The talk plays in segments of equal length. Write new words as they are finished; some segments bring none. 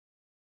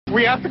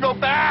We have to go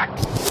back!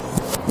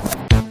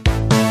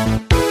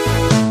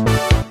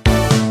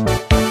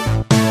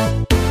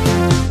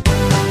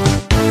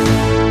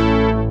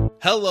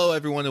 Hello,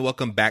 everyone, and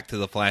welcome back to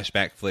the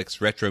Flashback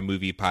Flicks Retro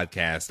Movie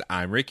Podcast.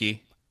 I'm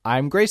Ricky.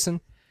 I'm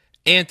Grayson.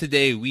 And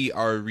today we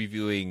are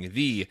reviewing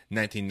the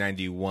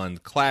 1991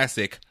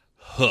 classic,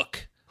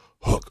 Hook.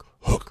 Hook,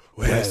 hook,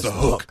 where's the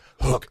hook?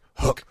 Hook,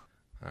 hook.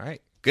 All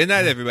right. Good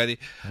night, everybody.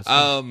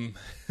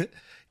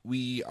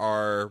 We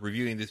are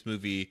reviewing this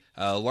movie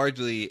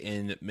largely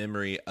in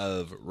memory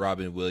of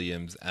Robin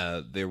Williams.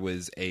 There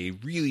was a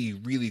really,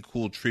 really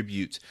cool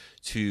tribute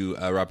to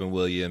Robin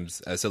Williams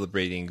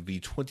celebrating the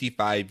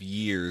 25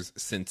 years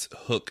since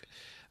Hook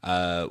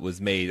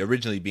was made,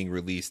 originally being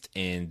released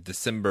in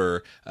December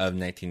of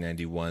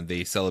 1991.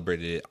 They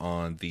celebrated it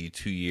on the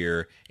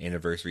 2-year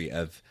anniversary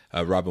of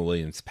Robin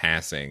Williams'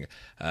 passing.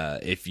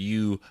 If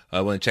you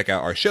want to check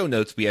out our show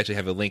notes, we actually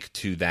have a link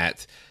to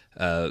that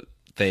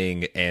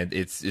thing, and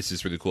it's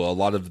just really cool. A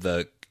lot of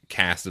the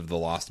cast of The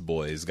Lost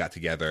Boys got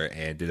together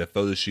and did a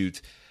photo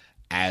shoot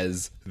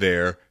as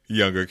their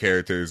younger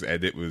characters,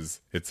 and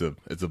it's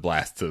a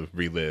blast to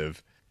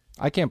relive.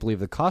 I can't believe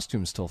the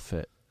costumes still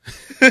fit.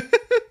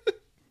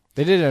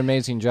 They did an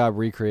amazing job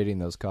recreating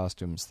those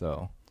costumes,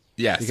 though.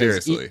 Yeah, Because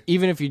seriously.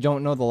 even if you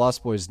don't know the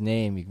Lost Boys'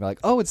 name, you can be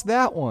like, oh, it's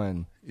that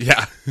one.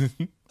 Yeah.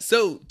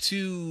 So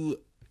to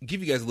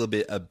give you guys a little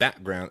bit of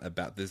background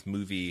about this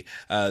movie,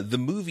 the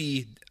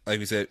movie, like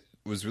we said,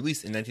 was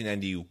released in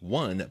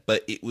 1991,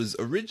 but it was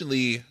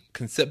originally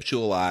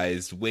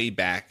conceptualized way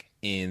back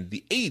in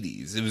the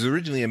 80s. It was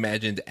originally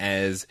imagined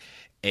as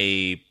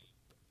a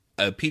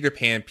Peter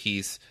Pan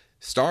piece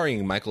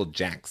starring Michael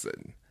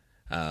Jackson.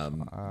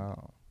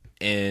 Wow.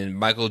 And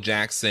Michael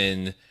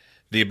Jackson,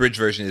 the abridged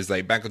version is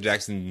like Michael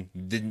Jackson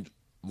didn't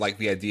like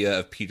the idea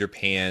of Peter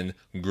Pan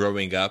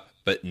growing up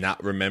but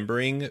not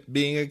remembering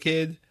being a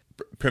kid,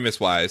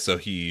 premise-wise, so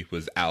he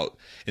was out.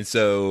 And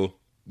so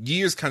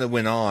years kind of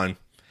went on,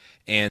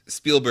 and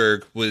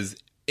Spielberg was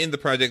in the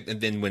project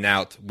and then went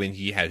out when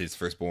he had his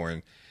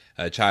firstborn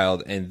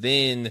child, and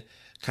then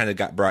kind of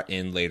got brought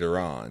in later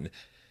on.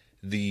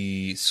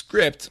 The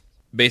script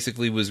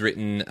basically was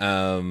written...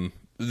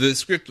 the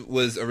script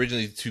was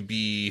originally to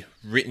be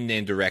written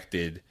and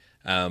directed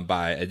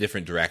by a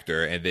different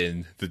director, and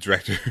then the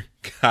director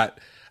got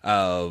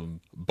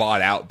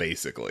bought out,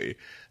 basically,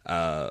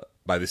 by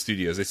the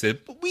studios. They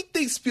said, but we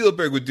think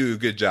Spielberg would do a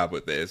good job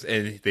with this,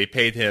 and they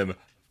paid him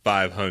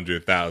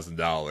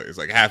 $500,000,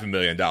 like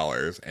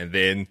 $500,000, and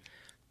then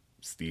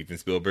Steven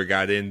Spielberg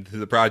got into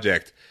the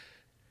project,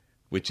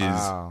 which is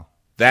Wow.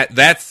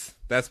 that's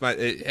my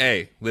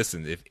hey,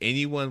 listen, if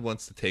anyone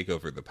wants to take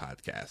over the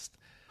podcast,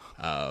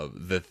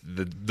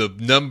 the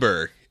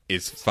number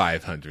is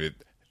 $500,000.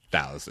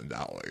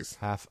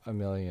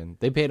 $500,000.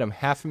 They paid him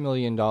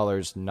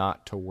 $500,000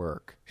 not to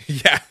work.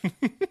 Yeah.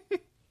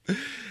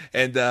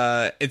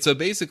 And so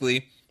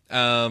basically,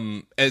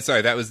 and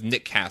sorry, that was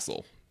Nick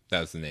Castle. That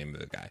was the name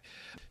of the guy.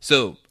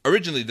 So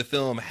originally the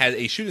film had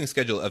a shooting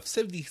schedule of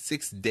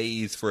 76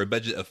 days for a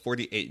budget of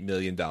 $48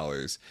 million.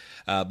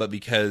 But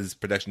because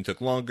production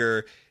took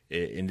longer,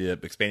 it ended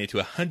up expanding to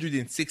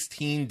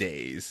 116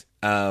 days,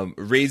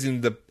 raising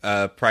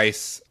the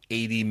price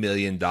 $80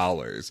 million.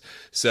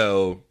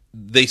 So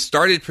they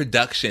started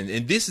production,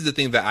 and this is the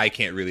thing that I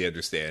can't really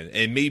understand,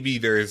 and maybe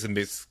there is a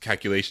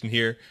miscalculation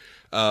here,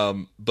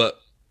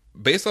 but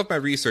based off my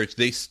research,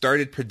 they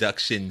started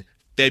production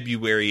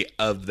February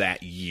of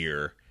that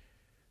year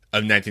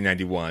of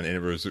 1991, and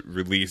it was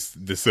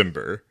released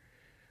December,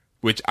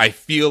 which I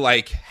feel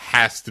like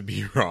has to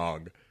be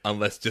wrong,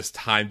 unless just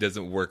time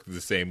doesn't work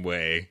the same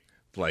way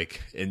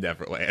like in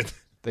Neverland.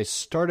 They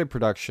started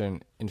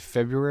production in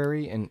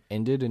February and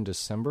ended in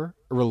December?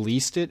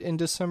 Released it in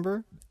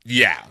December?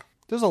 Yeah.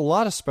 There's a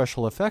lot of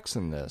special effects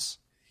in this.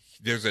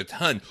 There's a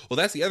ton. Well,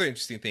 that's the other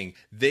interesting thing.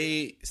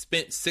 They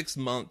spent 6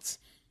 months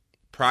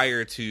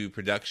prior to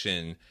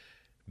production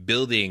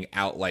building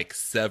out like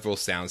several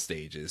sound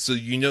stages. So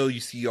you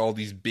see all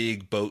these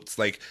big boats.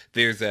 Like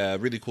there's a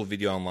really cool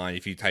video online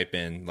if you type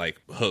in like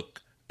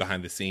Hook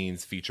behind the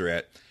scenes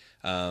featurette.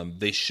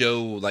 They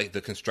show like the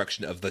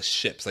construction of the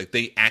ships. Like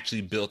they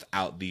actually built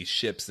out these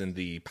ships in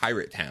the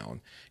pirate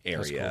town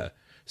area. Cool.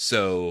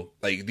 So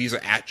like these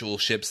are actual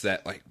ships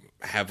that like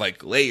have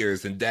like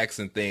layers and decks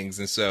and things.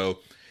 And so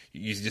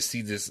you just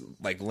see this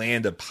like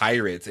land of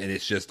pirates, and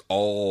it's just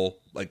all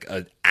like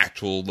an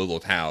actual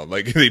little town.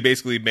 Like they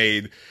basically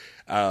made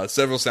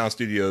several sound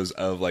studios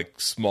of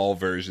like small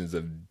versions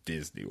of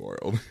Disney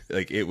World.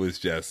 Like it was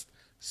just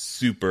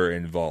super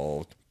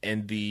involved.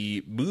 And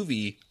the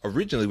movie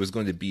originally was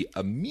going to be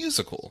a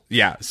musical.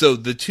 Yeah. So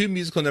the two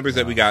musical numbers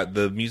that we got,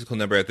 the musical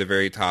number at the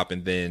very top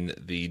and then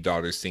the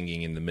daughter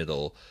singing in the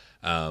middle,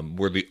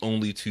 were the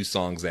only two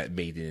songs that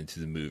made it into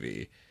the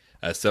movie.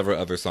 Several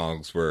other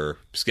songs were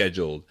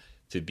scheduled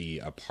to be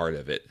a part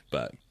of it,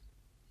 but...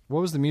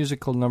 What was the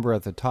musical number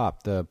at the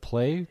top? The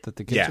play that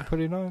the kids are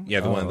putting on? Yeah,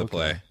 the one in the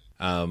play.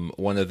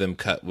 One of them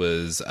cut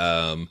was,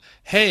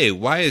 hey,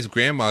 why is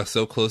Grandma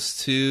so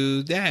close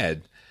to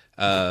Dad?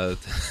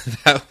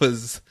 That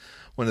was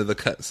one of the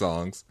cut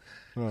songs.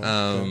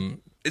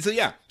 And so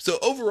yeah, so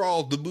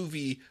overall the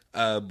movie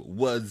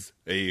was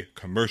a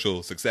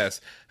commercial success.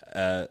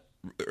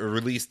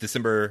 Released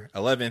December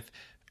 11th,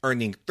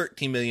 earning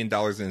 $13 million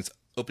in its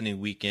opening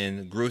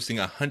weekend, grossing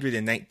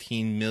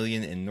 $119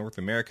 million in North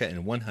America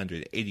and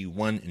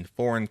 $181 in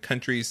foreign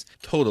countries,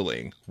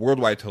 totaling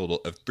worldwide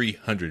total of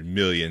 $300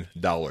 million.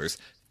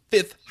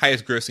 Fifth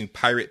highest grossing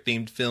pirate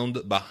themed film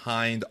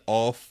behind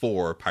all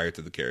four Pirates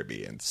of the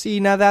Caribbean.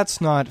 See, now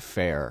that's not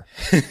fair.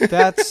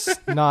 That's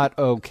not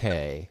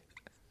okay.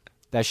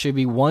 That should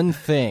be one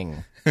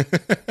thing.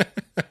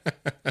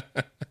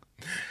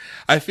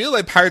 I feel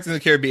like Pirates of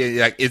the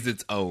Caribbean is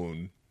its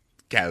own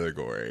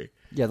category.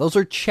 Yeah, those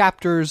are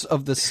chapters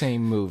of the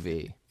same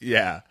movie.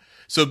 Yeah.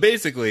 So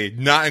basically,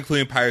 not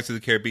including Pirates of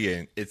the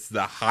Caribbean, it's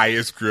the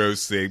highest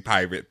grossing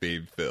pirate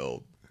themed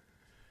film.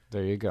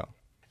 There you go.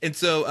 And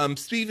so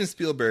Steven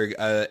Spielberg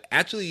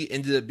actually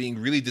ended up being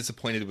really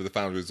disappointed with the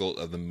final result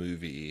of the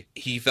movie.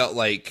 He felt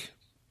like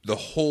the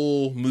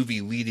whole movie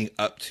leading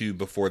up to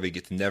before they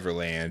get to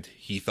Neverland,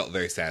 he felt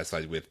very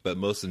satisfied with. But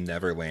most of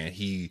Neverland,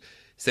 he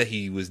said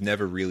he was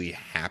never really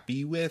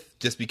happy with,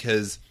 just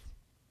because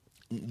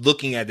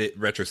looking at it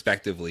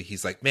retrospectively,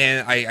 he's like,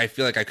 man, I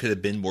feel like I could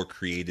have been more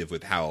creative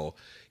with how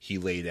he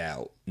laid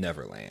out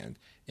Neverland.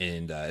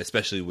 And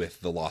especially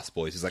with the Lost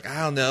Boys, he's like, I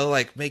don't know,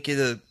 like make it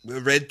a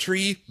red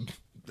tree.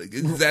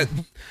 Is that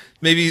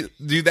maybe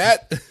do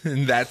that?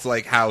 And that's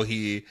like how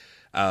he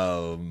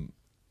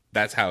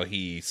that's how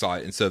he saw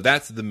it. And so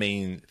that's the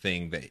main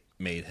thing that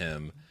made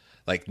him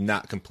like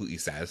not completely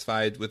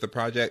satisfied with the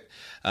project.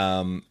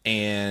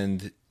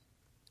 And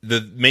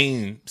the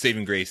main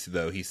saving grace,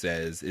 though, he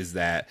says, is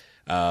that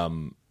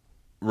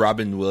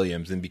Robin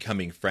Williams and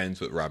becoming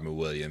friends with Robin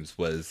Williams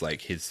was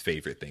like his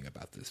favorite thing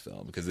about this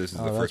film, because this is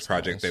the first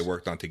project they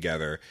worked on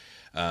together.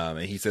 And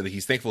he said that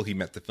he's thankful he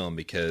met the film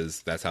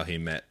because that's how he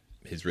met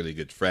his really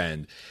good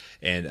friend.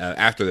 And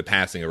after the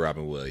passing of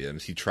Robin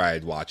Williams, he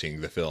tried watching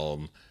the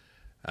film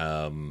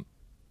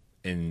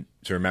and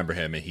to remember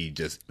him, and he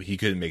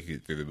couldn't make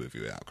it through the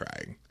movie without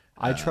crying.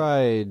 I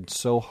tried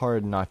so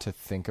hard not to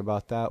think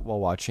about that while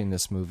watching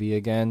this movie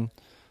again.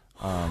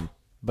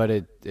 But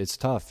it's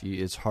tough.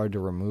 It's hard to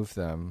remove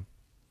them.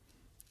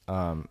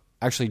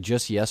 Actually,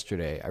 just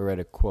yesterday, I read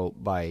a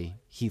quote by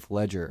Heath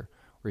Ledger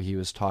where he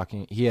was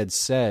talking. He had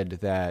said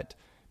that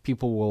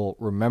people will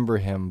remember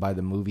him by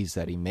the movies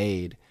that he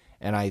made.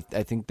 And I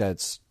think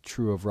that's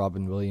true of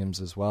Robin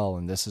Williams as well.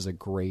 And this is a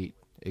great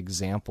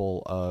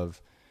example of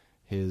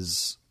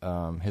his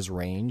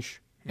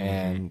range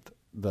and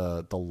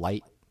the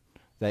light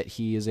that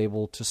he is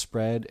able to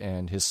spread,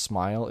 and his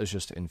smile is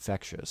just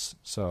infectious.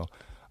 So,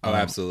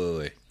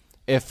 absolutely.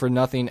 If for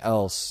nothing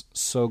else,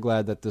 so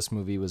glad that this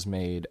movie was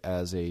made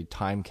as a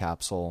time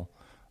capsule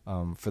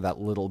for that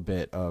little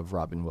bit of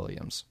Robin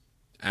Williams.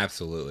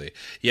 Absolutely.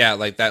 Yeah,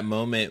 like that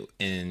moment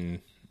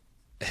in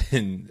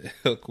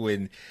Hook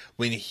when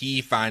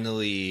he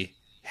finally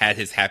had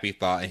his happy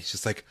thought, and he's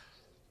just like,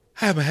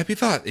 I have a happy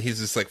thought. And he's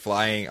just like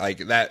flying,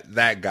 like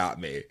that got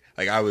me.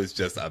 Like I was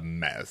just a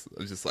mess.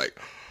 I was just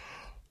like,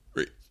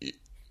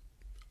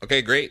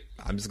 okay, great.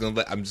 I'm just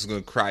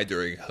gonna cry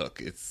during Hook.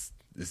 It's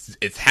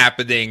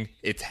happening.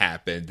 It's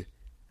happened.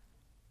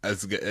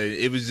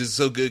 It was just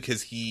so good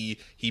because he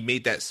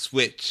made that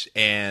switch,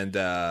 and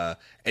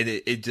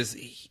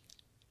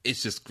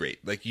it's just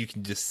great. Like you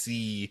can just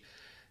see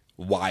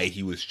why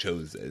he was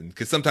chosen,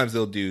 because sometimes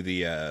they'll do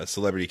the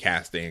celebrity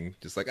casting,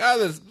 just like,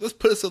 let's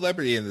put a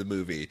celebrity in the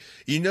movie.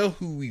 You know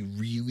who we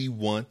really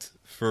want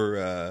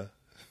for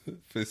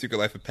The Secret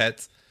Life of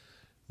Pets?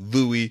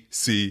 Louis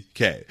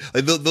C.K.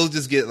 Like they'll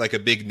just get like a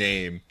big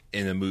name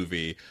in a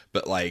movie,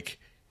 but like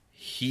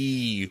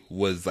he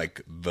was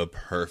like the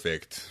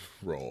perfect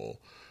role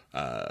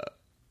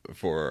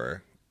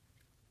for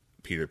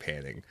Peter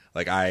Panning.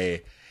 Like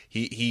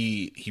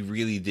he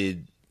really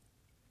did.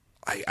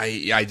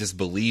 I just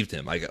believed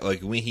him.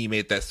 Like when he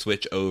made that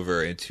switch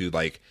over into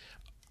like,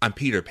 I'm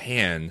Peter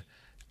Pan,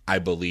 I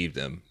believed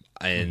him.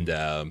 And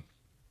and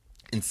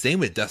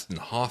same with Dustin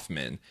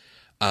Hoffman.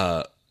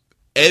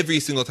 Every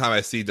single time I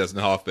see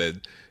Dustin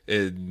Hoffman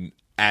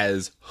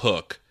as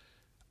Hook,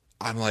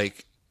 I'm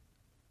like,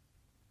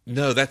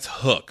 no, that's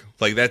Hook.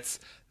 Like that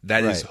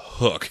is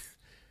Hook.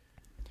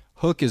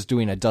 Hook is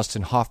doing a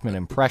Dustin Hoffman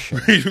impression.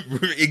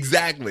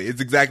 Exactly.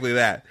 It's exactly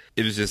that.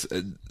 It was just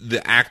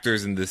the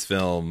actors in this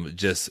film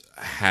just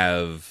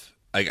have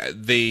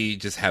they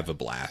just have a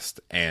blast,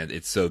 and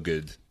it's so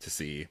good to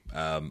see.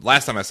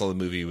 Last time I saw the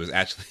movie was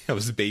actually I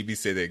was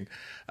babysitting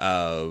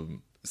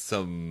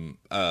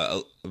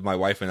my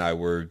wife and I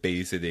were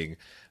babysitting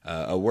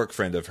a work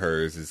friend of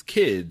hers'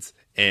 kids,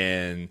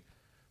 and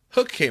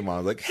Hook came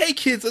on. Like, hey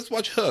kids, let's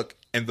watch Hook.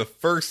 And the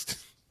first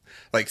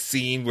like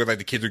scene where like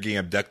the kids are getting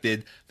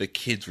abducted, the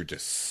kids were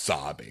just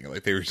sobbing,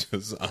 like they were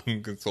just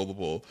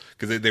unconsolable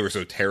because they were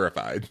so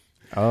terrified.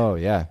 Oh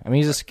yeah, I mean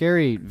he's a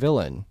scary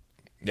villain.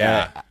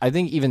 Yeah, I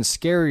think even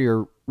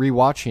scarier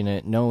rewatching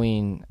it,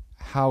 knowing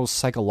how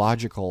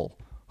psychological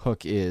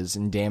Hook is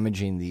in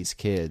damaging these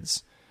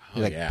kids.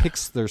 He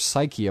picks their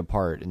psyche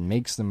apart and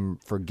makes them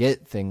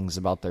forget things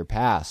about their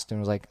past. And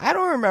was like, I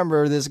don't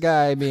remember this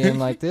guy being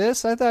like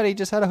this. I thought he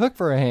just had a hook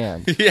for a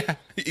hand. Yeah,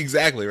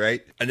 exactly,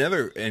 right?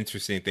 Another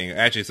interesting thing,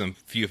 actually some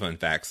few fun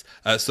facts.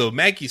 So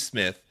Maggie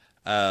Smith,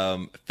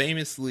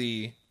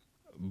 famously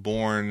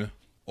born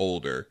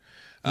older.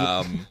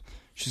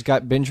 She's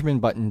got Benjamin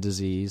Button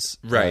disease.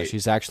 Right.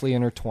 She's actually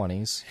in her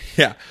 20s.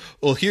 Yeah.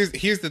 Well, here's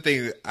the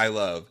thing that I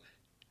love.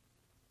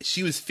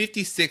 She was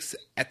 56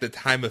 at the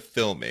time of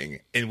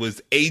filming and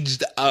was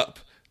aged up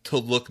to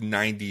look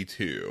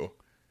 92.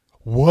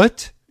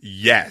 What?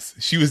 Yes,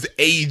 she was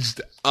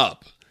aged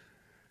up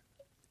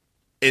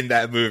in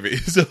that movie.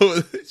 So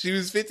she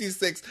was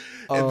 56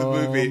 in the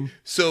movie.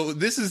 So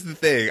this is the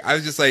thing. I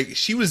was just like,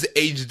 she was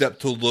aged up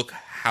to look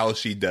how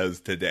she does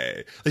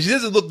today. Like, she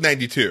doesn't look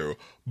 92,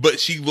 but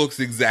she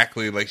looks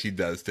exactly like she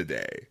does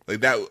today.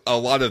 Like that, a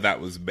lot of that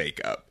was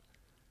makeup.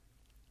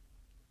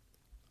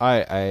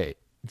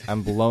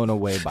 I'm blown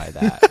away by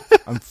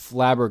that. I'm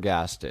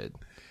flabbergasted.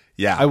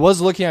 Yeah. I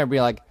was looking at her and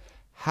being like,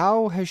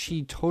 how has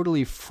she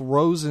totally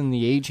frozen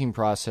the aging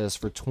process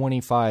for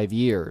 25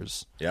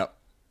 years? Yep.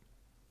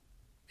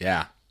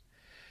 Yeah.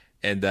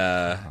 And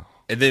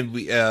then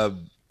we,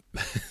 in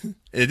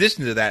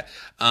addition to that,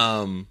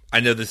 I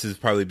know this has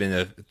probably been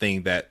a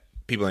thing that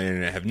people on the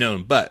internet have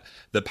known, but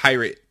the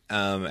pirate,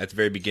 at the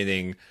very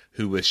beginning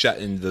who was shut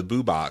in the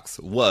boo box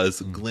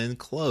was Glenn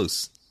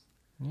Close.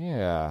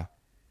 Yeah.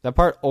 That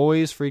part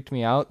always freaked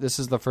me out. This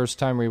is the first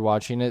time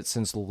rewatching it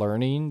since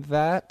learning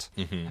that.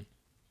 Mm-hmm.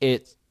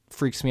 It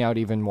freaks me out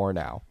even more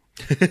now.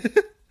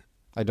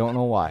 I don't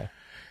know why.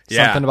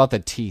 Yeah. Something about the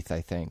teeth,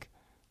 I think.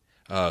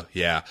 Oh,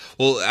 yeah.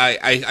 Well,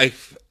 I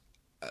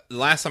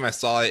last time I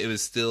saw it, it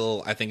was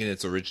still, I think, in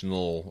its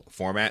original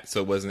format,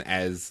 so it wasn't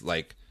as,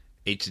 like,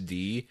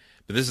 HD.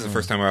 But this is the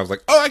first time where I was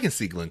like, oh, I can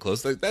see Glenn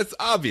Close. Like, that's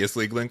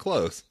obviously Glenn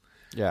Close.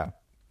 Yeah.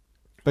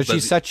 But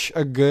she's such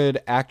a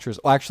good actress.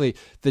 Well, actually,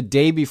 the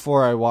day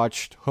before I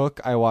watched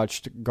Hook, I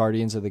watched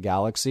Guardians of the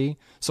Galaxy.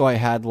 So I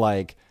had,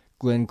 like,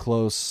 Glenn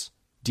Close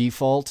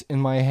default in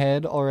my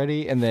head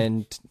already. And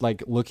then,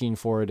 like, looking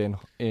for it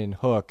in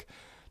Hook,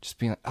 just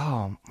being like,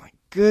 oh, my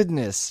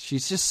goodness.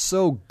 She's just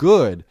so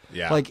good.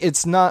 Yeah. Like,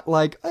 it's not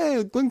like,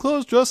 hey, Glenn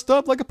Close dressed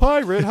up like a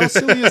pirate. How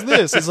silly is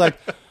this? It's like,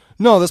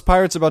 no, this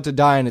pirate's about to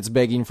die and it's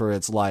begging for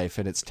its life.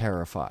 And it's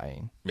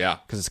terrifying. Yeah.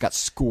 Because it's got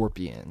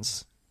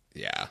scorpions.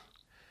 Yeah.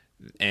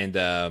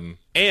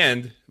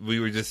 And we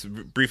were just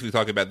briefly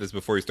talking about this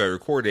before we started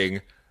recording.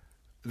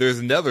 There's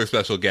another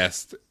special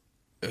guest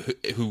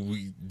who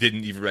we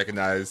didn't even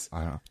recognize.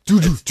 I know.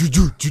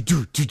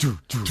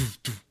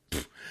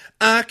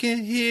 I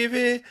can hear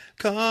it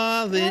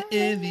calling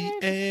in the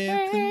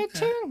air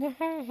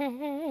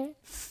tonight.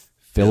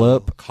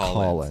 Philip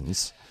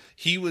Collins.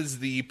 He was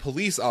the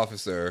police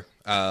officer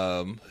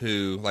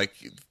who, like,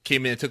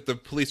 came in and took the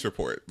police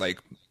report, like,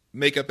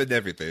 makeup and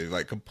everything,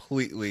 like,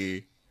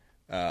 completely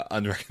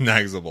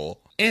unrecognizable.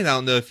 And I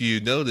don't know if you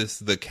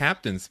noticed the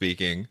captain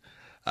speaking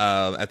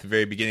at the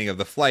very beginning of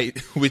the flight,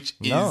 which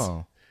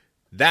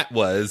that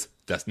was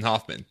Dustin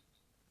Hoffman.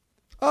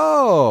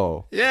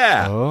 Oh.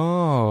 Yeah.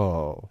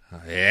 Oh.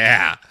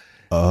 Yeah.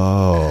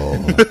 Oh.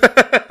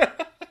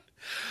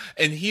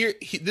 And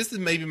this is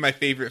maybe my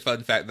favorite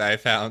fun fact that I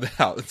found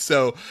out.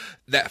 So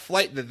that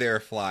flight that they're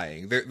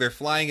flying, they're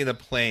flying in a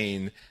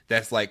plane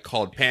that's like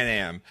called Pan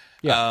Am.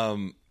 Yeah.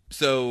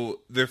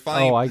 So they're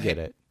flying. Oh, I get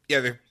it. Yeah,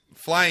 they're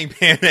flying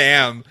Pan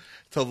Am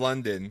to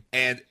London,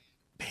 and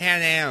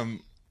Pan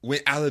Am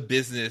went out of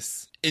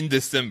business in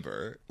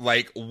December,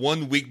 like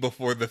 1 week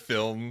before the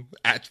film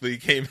actually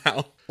came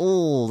out.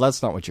 Oh,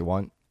 that's not what you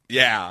want.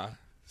 Yeah.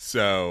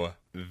 So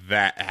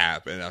that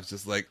happened. I was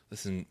just like,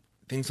 listen,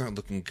 things aren't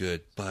looking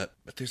good, but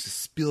there's a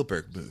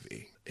Spielberg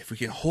movie. If we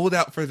can hold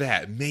out for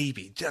that,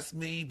 maybe, just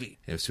maybe.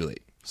 It was too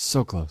late.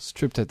 So close.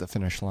 Tripped at the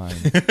finish line.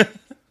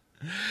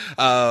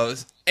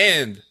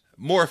 And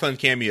more fun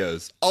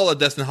cameos. All of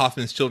Dustin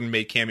Hoffman's children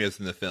made cameos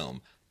in the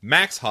film.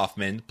 Max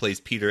Hoffman plays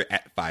Peter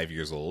at 5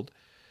 years old.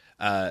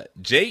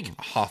 Jake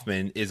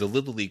Hoffman is a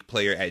Little League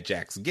player at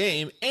Jack's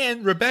game.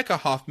 And Rebecca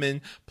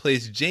Hoffman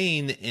plays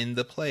Jane in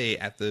the play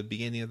at the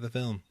beginning of the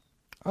film.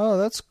 Oh,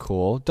 that's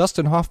cool.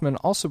 Dustin Hoffman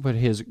also put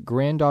his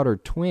granddaughter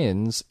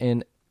twins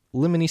in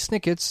Lemony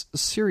Snicket's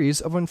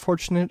series of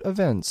unfortunate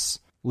events.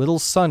 Little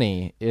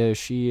Sunny,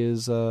 she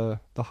is the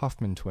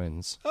Hoffman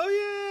twins.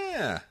 Oh,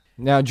 yeah.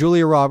 Now,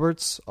 Julia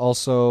Roberts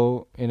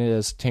also in it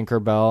as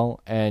Tinkerbell,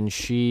 and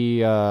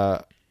she's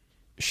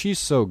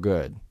so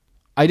good.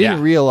 I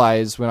didn't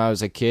realize when I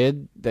was a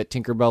kid that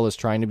Tinkerbell is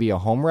trying to be a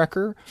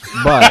homewrecker,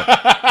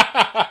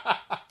 but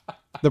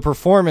the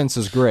performance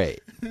is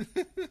great.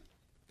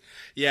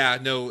 Yeah,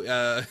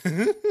 no.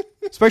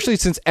 Especially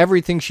since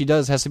everything she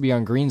does has to be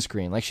on green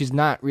screen. Like, she's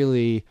not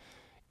really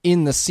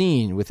in the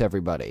scene with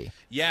everybody.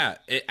 Yeah,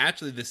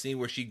 actually, the scene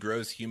where she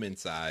grows human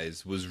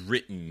size was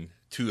written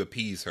to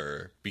appease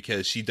her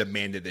because she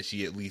demanded that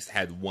she at least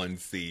had one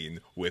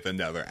scene with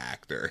another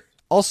actor.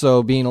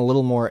 Also, being a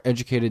little more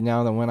educated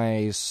now than when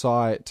I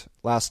saw it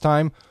last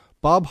time,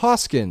 Bob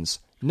Hoskins,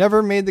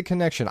 Never made the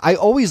connection. I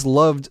always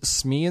loved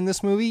Smee in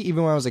this movie.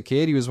 Even when I was a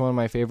kid, he was one of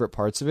my favorite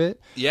parts of it.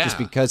 Yeah. Just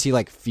because he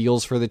like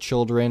feels for the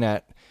children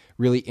at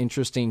really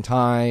interesting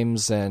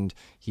times, and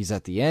he's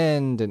at the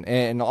end,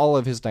 and all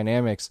of his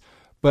dynamics.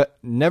 But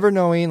never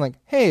knowing, like,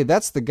 hey,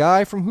 that's the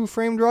guy from Who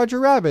Framed Roger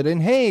Rabbit,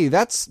 and hey,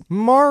 that's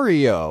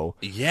Mario.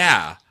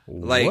 Yeah.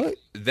 Like, What?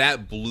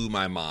 that blew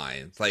my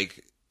mind.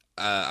 Like,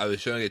 I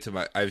was showing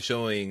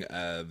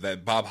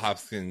that Bob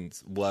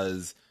Hoskins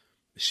was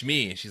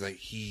Shmi, and she's like,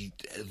 he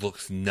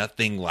looks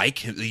nothing like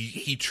him.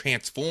 He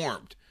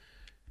transformed.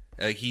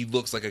 Like, he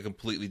looks like a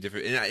completely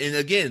different. And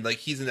again, like,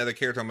 he's another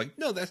character. I'm like,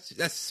 no,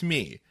 that's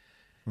Smee.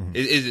 Mm-hmm.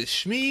 Is it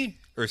Shmi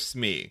or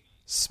Smee?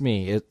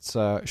 Smee. It's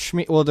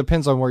Shmi. Well, it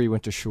depends on where you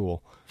went to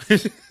shul.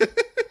 Can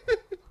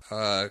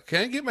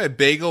I get my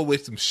bagel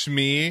with some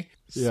Shmi?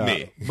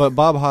 Smee. But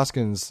Bob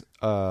Hoskins,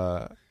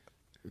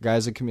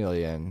 guy's a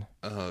chameleon.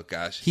 Oh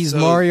gosh, he's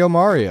Mario.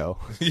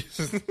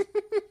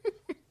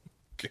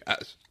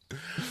 Gosh.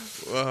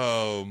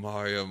 Oh,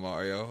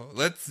 Mario.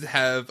 Let's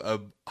have a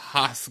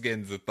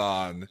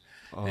Hoskins-a-thon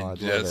and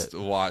just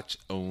watch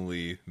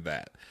only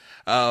that.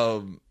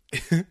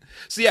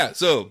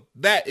 So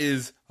that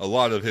is a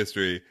lot of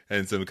history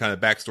and some kind of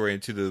backstory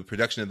into the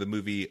production of the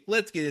movie.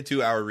 Let's get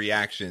into our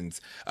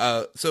reactions.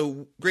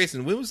 So,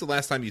 Grayson, when was the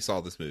last time you saw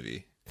this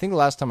movie? I think the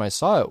last time I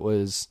saw it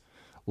was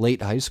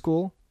late high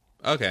school.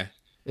 Okay.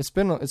 It's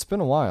been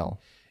a while.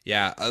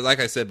 Yeah,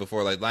 like I said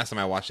before, like last time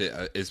I watched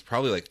it is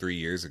probably like 3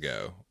 years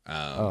ago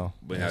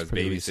when I was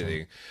babysitting.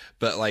 Recent.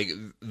 But like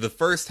the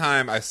first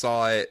time I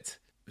saw it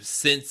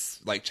since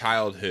like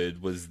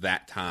childhood was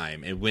that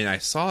time. And when I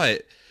saw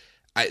it,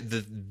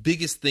 the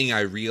biggest thing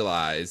I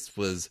realized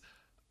was,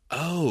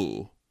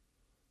 oh,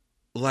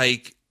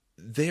 like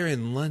they're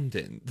in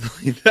London.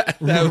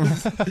 that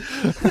was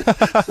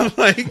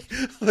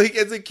like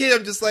as a kid,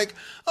 I'm just like,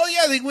 oh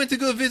yeah, they went to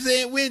go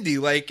visit Aunt Wendy,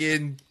 like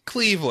in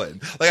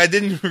Cleveland. Like I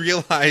didn't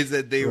realize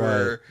that they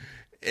were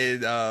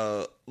in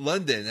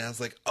London. And I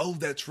was like, oh,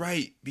 that's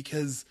right,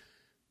 because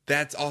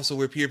that's also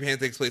where Peter Pan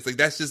takes place. Like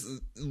that's just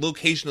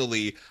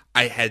locationally,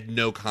 I had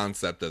no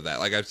concept of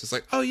that. Like I was just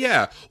like, oh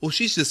yeah, well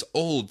she's just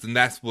old, and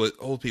that's what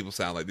old people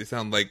sound like. They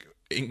sound like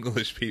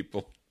English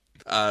people.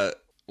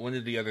 One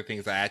of the other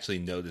things I actually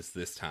noticed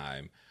this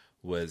time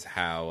was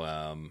how,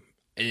 and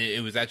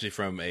it was actually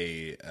from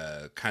a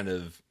kind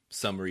of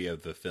summary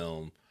of the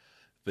film,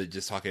 but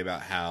just talking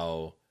about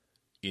how,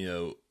 you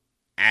know,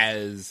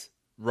 as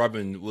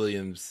Robin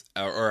Williams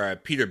or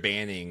Peter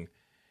Banning,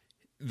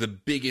 the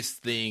biggest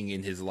thing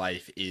in his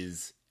life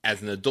is,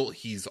 as an adult,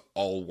 he's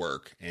all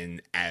work,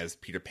 and as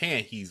Peter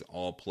Pan, he's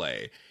all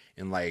play.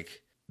 And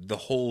like, the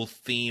whole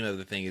theme of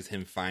the thing is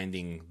him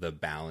finding the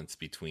balance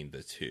between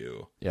the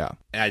two. Yeah.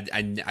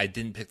 And I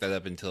didn't pick that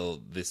up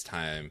until this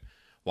time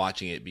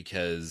watching it,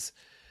 because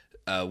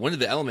one of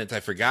the elements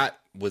I forgot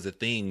was a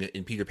thing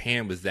in Peter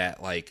Pan was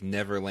that like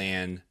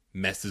Neverland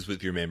messes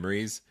with your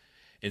memories.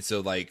 And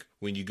so like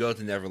when you go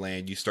to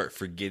Neverland, you start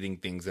forgetting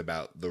things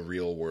about the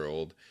real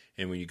world.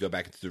 And when you go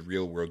back into the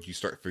real world, you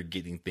start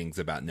forgetting things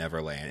about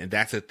Neverland. And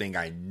that's a thing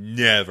I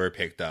never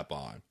picked up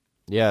on.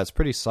 Yeah, it's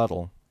pretty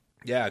subtle.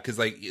 Yeah, because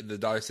like the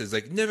daughter says,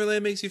 like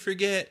Neverland makes you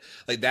forget.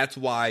 Like that's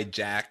why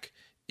Jack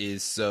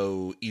is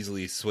so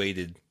easily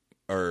persuaded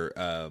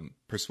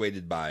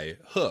by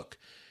Hook.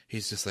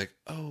 He's just like,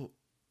 oh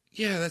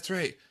yeah, that's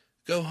right.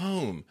 Go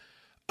home.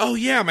 Oh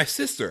yeah, my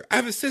sister. I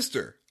have a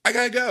sister. I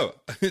gotta go.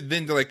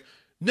 Then they're like,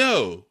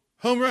 no,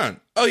 home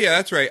run. Oh yeah,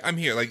 that's right. I'm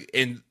here. Like,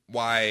 and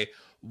why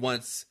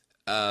once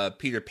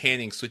Peter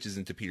Panning switches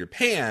into Peter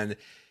Pan,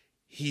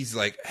 he's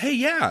like, hey,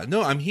 yeah,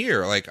 no, I'm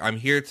here. Like, I'm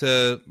here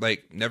to,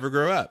 like, never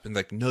grow up. And,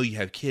 like, no, you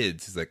have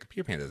kids. He's like,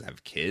 Peter Pan doesn't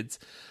have kids.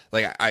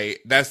 Like,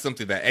 that's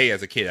something that,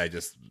 as a kid, I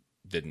just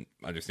didn't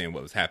understand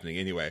what was happening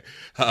anyway.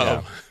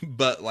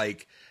 But,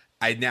 like,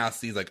 I now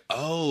see, like,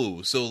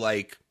 oh, so,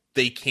 like,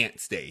 they can't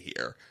stay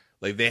here.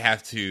 Like, they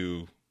have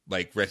to,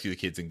 like, rescue the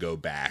kids and go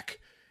back.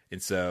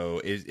 And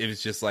so it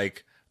was just,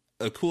 like,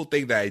 a cool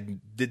thing that I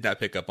did not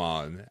pick up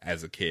on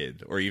as a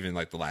kid, or even,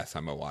 like, the last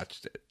time I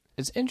watched it.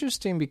 It's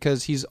interesting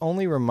because he's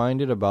only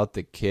reminded about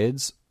the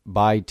kids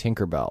by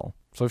Tinkerbell.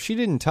 So if she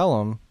didn't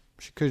tell him,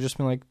 she could have just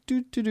been like,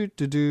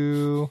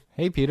 do.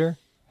 Hey, Peter,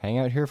 hang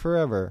out here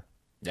forever.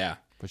 Yeah.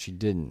 But she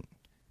didn't.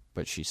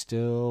 But she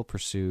still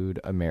pursued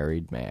a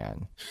married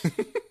man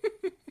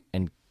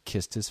and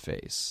kissed his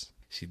face.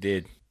 She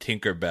did.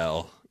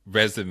 Tinkerbell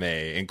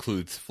resume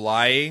includes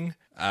flying,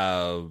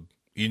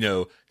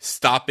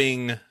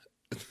 stopping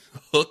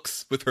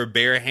hooks with her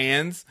bare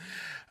hands,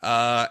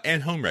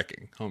 and home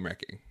wrecking.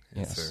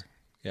 Yes.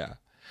 Yeah.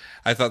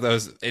 I thought that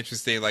was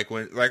interesting. Like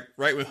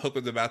right when Hook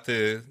was about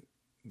to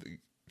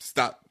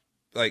stop,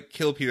 like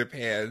kill Peter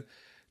Pan,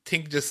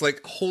 Tink just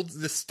like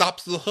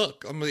stops the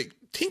hook. I'm like,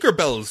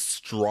 Tinkerbell is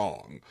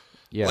strong.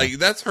 Yeah. Like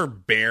that's her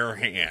bare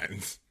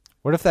hands.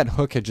 What if that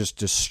hook had just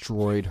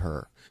destroyed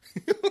her?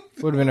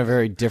 Would have been a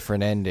very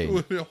different ending. It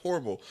would have been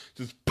horrible.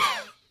 Just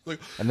like,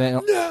 and then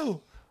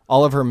no.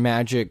 All of her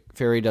magic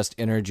fairy dust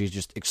energy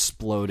just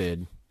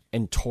exploded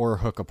and tore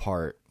Hook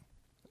apart.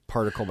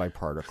 Particle by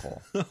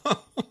particle.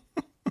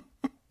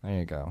 There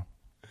you go.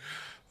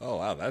 Oh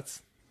wow,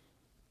 that's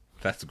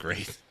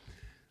great.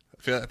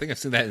 I think I've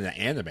seen that in an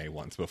anime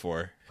once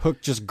before.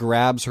 Hook just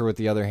grabs her with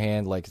the other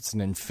hand like it's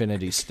an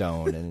infinity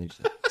stone, and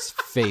his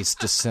face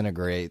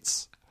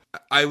disintegrates.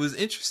 I was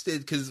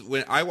interested because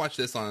when I watched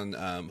this on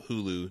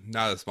Hulu,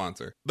 not a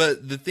sponsor,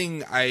 but the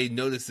thing I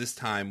noticed this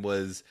time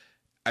was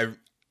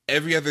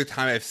every other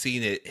time I've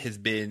seen it has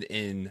been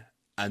in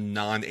a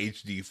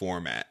non-HD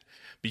format.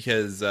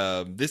 Because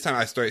this time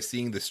I started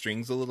seeing the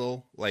strings a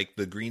little. Like,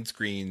 the green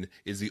screen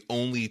is the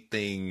only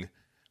thing,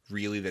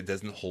 really, that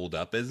doesn't hold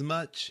up as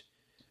much.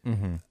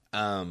 Mm-hmm.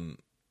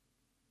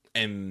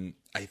 And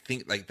I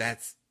think, like,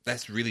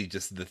 that's really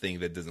just the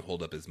thing that doesn't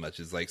hold up as much.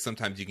 Is, like,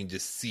 sometimes you can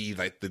just see,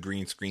 like, the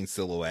green screen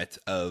silhouette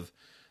of,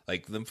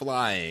 like, them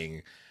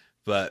flying.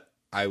 But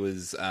I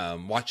was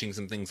watching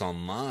some things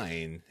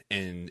online,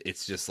 and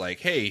it's just like,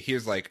 hey,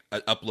 here's, like,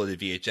 an uploaded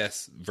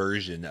VHS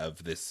version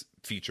of this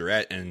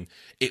featurette, and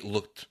it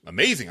looked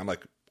amazing. I'm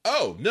like,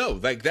 oh no,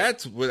 like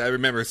that's what I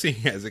remember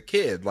seeing as a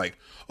kid. Like,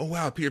 oh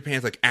wow, Peter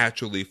Pan's like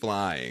actually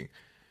flying.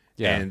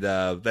 Yeah. And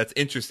that's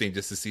interesting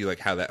just to see like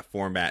how that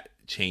format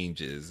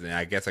changes. And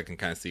I guess I can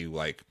kind of see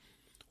like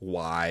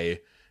why,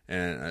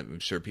 and I'm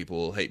sure people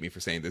will hate me for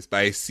saying this, but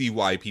I see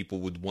why people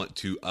would want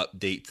to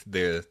update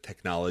their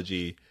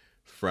technology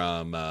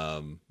from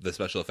the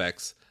special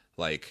effects.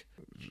 Like,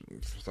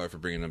 sorry for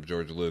bringing up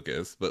George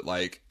Lucas, but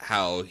like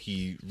how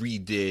he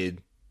redid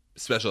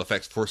special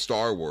effects for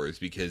Star Wars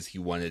because he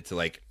wanted to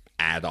like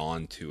add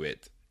on to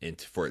it and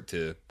for it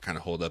to kind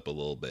of hold up a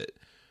little bit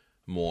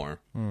more.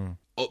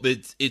 Oh,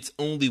 but it's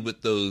only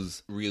with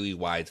those really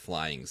wide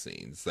flying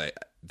scenes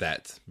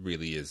that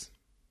really is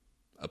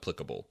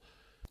applicable.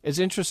 It's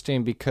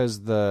interesting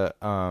because the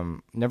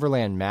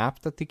Neverland map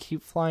that they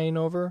keep flying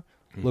over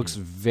looks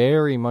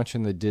very much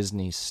in the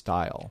Disney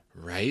style.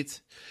 Right?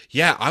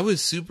 Yeah, I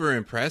was super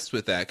impressed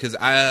with that because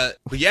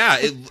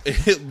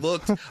it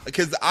looked,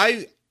 because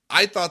I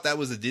thought that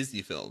was a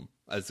Disney film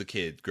as a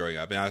kid growing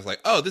up. And I was like,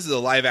 oh, this is a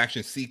live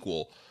action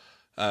sequel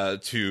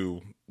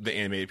to the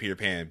animated Peter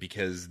Pan,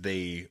 because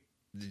they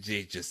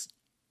just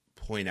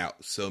point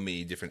out so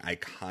many different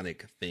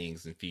iconic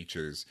things and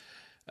features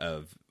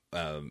of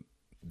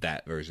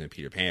that version of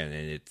Peter Pan.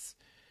 And it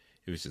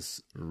was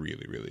just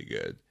really, really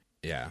good.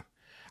 Yeah.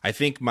 I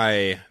think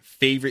my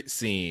favorite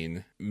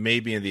scene,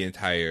 maybe in the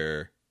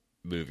entire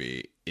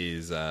movie,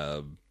 is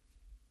the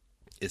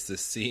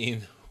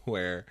scene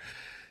where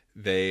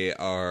they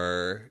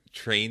are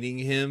training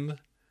him.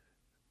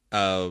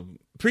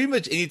 Pretty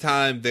much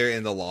anytime they're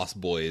in the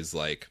Lost Boys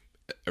like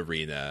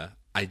arena,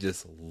 I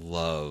just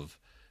love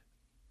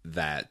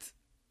that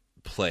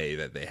play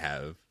that they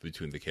have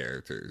between the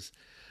characters.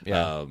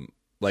 Yeah.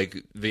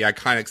 Like the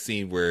iconic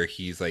scene where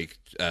he's like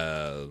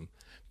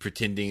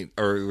pretending,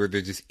 or where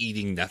they're just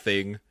eating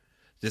nothing.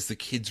 Just the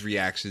kids'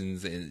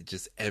 reactions and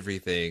just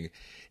everything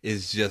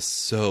is just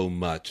so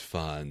much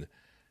fun.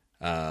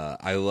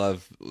 I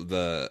love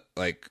the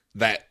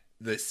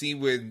scene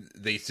when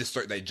they just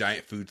start that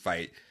giant food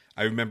fight.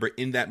 I remember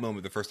in that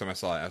moment, the first time I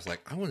saw it, I was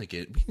like, I need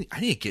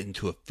to get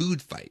into a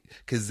food fight,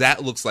 because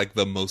that looks like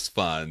the most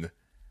fun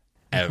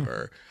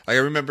ever. Like, I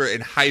remember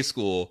in high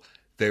school,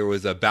 there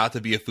was about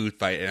to be a food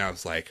fight, and I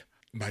was like,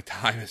 my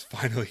time has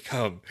finally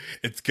come.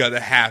 It's gonna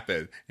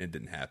happen. And it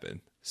didn't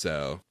happen.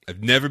 So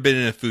I've never been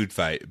in a food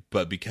fight,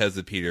 but because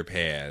of Peter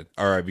Pan,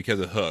 or because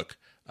of Hook,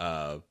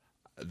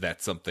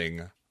 that's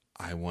something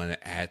I want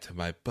to add to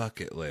my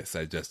bucket list.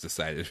 I just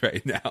decided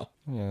right now.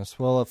 Yes,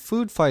 well,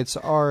 food fights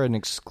are an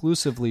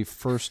exclusively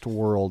first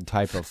world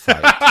type of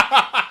fight.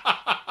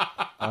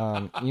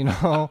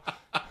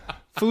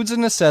 Food's a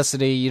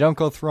necessity. You don't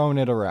go throwing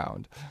it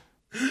around.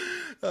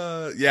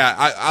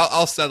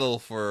 I'll settle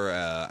for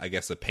I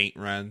guess a paint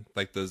run,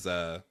 like those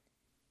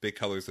big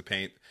colors of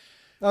paint.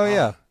 Oh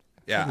yeah,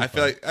 yeah. I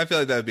feel like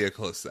that would be a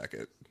close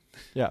second.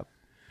 Yeah.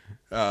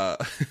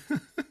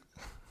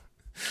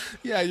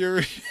 Yeah,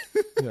 you're.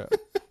 Yeah.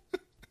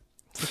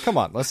 So come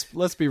on,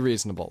 let's be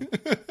reasonable.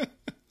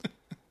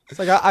 It's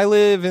like I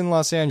live in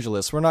Los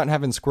Angeles. We're not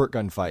having squirt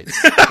gun fights.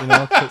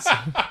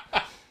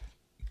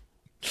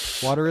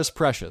 Water is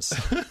precious.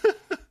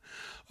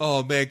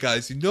 Oh man,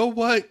 guys, you know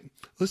what?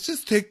 Let's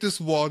just take this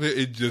water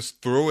and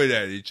just throw it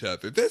at each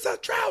other. There's a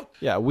trout.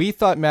 Yeah, we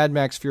thought Mad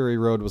Max Fury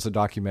Road was a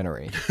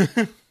documentary.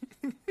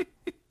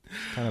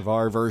 Kind of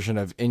our version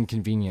of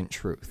Inconvenient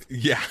Truth.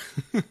 Yeah.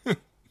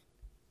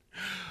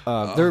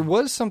 There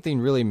was something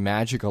really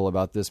magical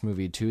about this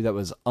movie too, that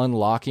was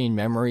unlocking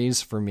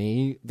memories for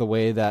me, the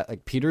way that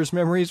like Peter's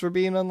memories were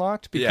being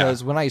unlocked,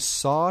 because when I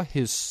saw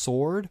his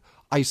sword,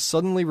 I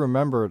suddenly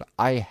remembered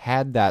I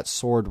had that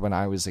sword when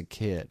I was a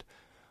kid.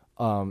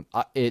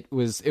 It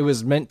was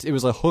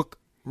a Hook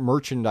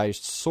merchandise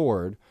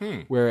sword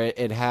where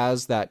it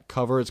has that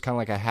cover. It's kind of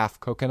like a half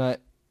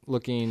coconut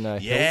looking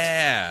hilt.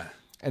 Yeah.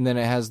 And then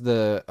it has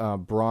the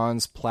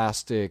bronze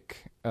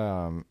plastic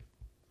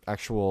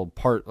actual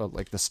part,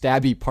 like the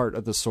stabby part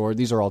of the sword.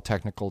 These are all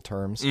technical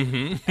terms.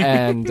 Mm-hmm.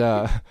 And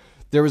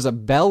there was a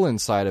bell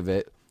inside of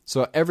it,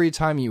 so every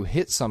time you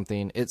hit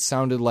something, it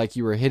sounded like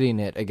you were hitting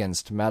it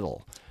against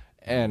metal.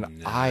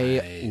 and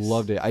I Nice.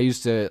 loved it. I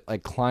used to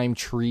like climb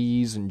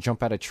trees and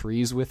jump out of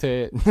trees with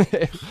it.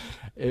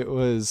 It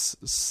was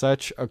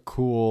such a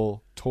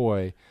cool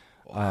toy.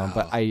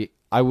 But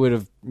I would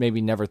have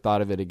maybe never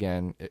thought of it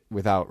again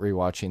without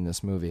rewatching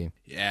this movie.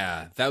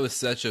 Yeah, that was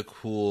such a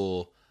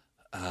cool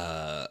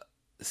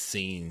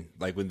scene.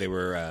 Like when they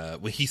were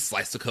when he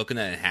sliced the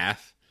coconut in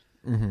half.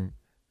 Mm-hmm.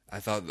 I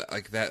thought that,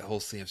 like that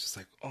whole scene was just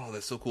like, oh,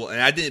 that's so cool. And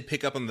I didn't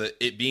pick up on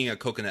it being a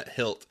coconut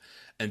hilt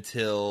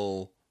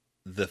until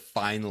the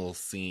final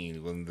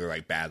scene when they're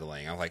like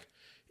battling. I'm like,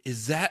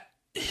 is that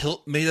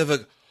hilt made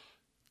of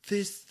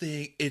this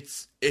thing?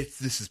 This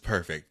is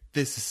perfect.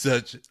 This is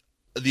such,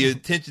 the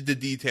attention to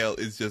detail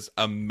is just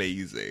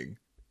amazing.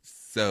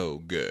 So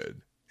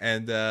good.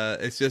 And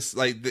it's just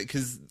like,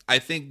 because I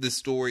think the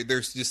story,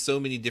 there's just so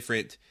many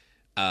different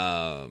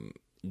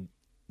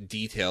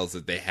details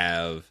that they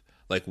have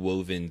like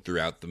woven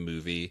throughout the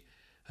movie.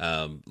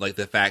 Like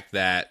the fact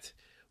that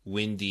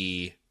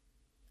Wendy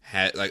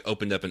had like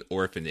opened up an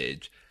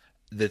orphanage.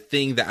 The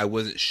thing that I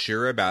wasn't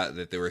sure about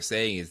that they were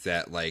saying is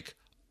that like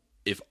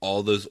if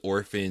all those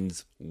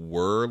orphans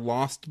were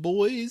lost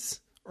boys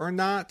or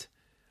not,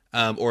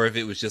 or if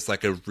it was just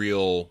like a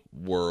real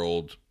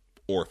world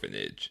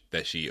orphanage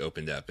that she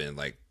opened up and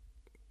like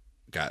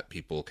got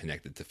people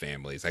connected to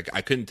families. Like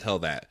I couldn't tell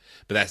that,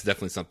 but that's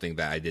definitely something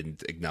that I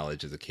didn't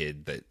acknowledge as a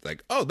kid, that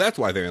like, oh, that's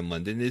why they're in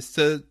London, is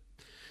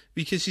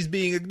because she's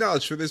being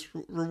acknowledged for this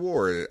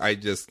reward. I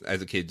just,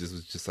 as a kid, just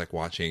was just like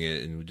watching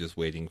it and just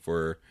waiting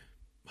for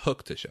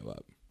Hook to show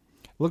up.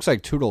 Looks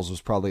like Toodles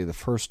was probably the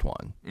first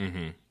one.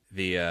 Mm-hmm.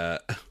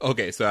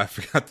 Okay, so I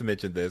forgot to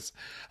mention this.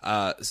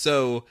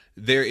 So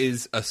there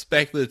is a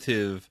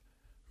speculative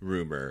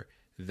rumor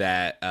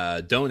that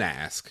Don't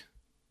Ask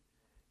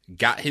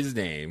got his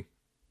name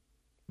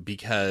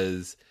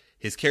because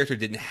his character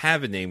didn't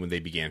have a name when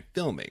they began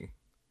filming.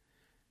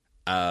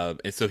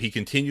 And so he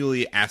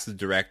continually asked the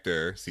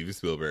director, Steven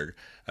Spielberg,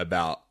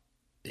 about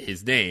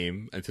his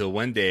name until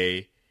one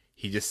day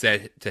he just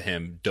said to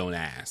him, "Don't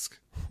ask."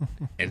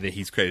 And then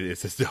he's credited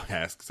as Don't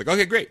Ask. It's like,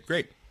 okay,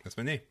 great. That's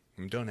my name.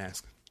 Don't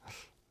Ask.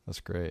 That's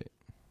great.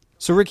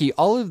 So, Ricky,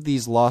 all of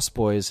these Lost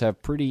Boys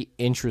have pretty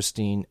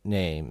interesting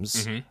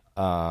names.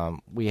 Mm-hmm.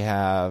 We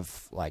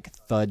have like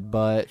Thud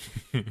Butt,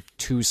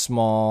 Too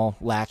Small,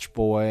 Latch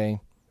Boy,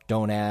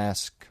 Don't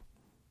Ask,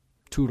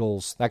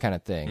 Toodles, that kind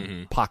of thing.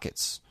 Mm-hmm.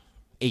 Pockets,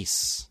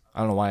 Ace. I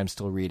don't know why I'm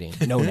still reading.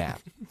 No Nap.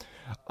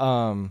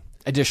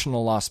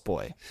 Additional Lost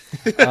Boy.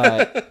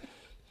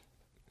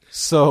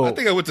 So I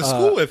think I went to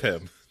school with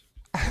him.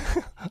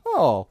 He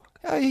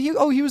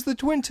was the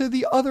twin to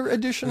the other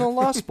additional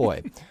Lost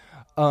Boy.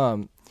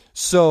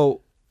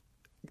 So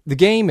the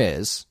game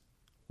is,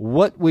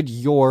 what would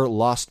your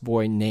Lost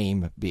Boy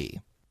name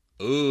be?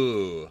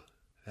 Ooh,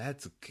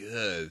 that's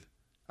good.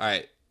 All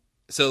right.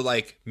 So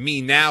like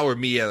me now or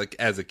me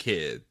as a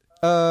kid?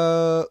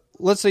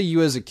 Let's say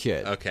you as a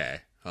kid.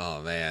 Okay.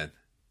 Oh man,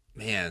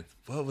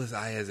 what was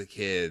I as a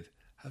kid?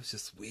 I was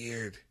just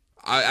weird.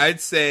 I'd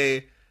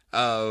say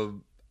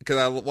because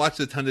I watched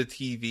a ton of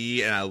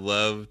TV and I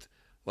loved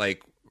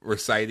like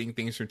reciting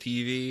things from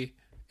TV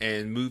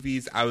and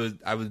movies. I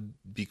would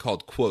be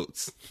called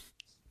Quotes.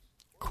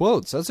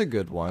 Quotes, that's a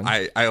good one.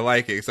 I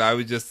like it. So I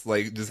would just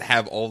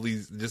have all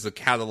these, just a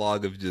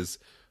catalog of just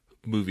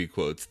movie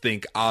quotes.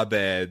 Think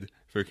Abed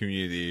for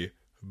Community,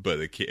 but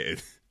a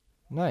kid.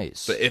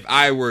 Nice. But if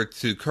I were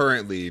to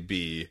currently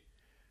be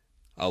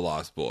a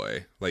Lost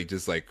Boy, like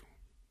just like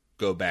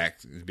go back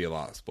to be a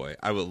Lost Boy,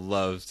 I would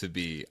love to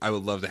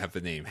have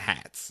the name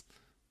Hats.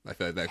 I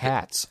feel like that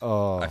Hats.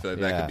 I feel like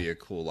that could be a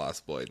cool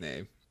Lost Boy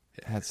name.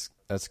 That's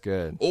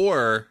good.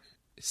 Or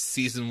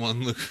Season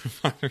 1 Luke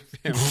from Modern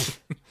Family.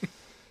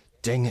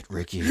 Dang it,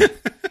 Ricky.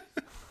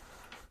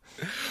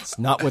 It's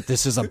not what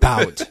this is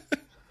about.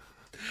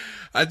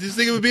 I just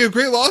think it would be a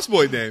great Lost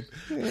Boy name.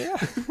 Yeah.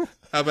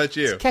 How about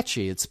you? It's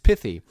catchy. It's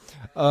pithy.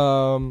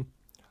 I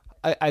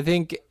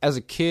think as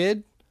a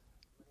kid,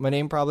 my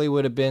name probably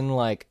would have been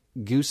like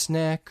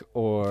Gooseneck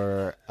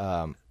or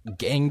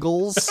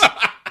Gangles.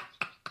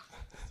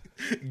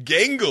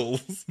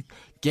 Gangles.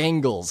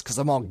 Gangles, because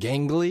I'm all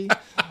gangly.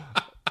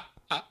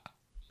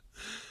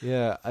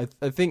 Yeah, I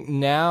think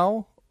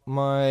now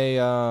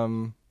my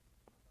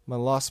my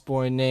Lost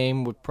Boy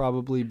name would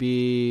probably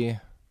be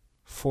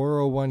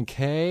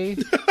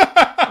 401k.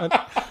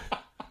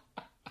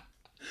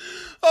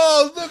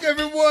 Oh, look,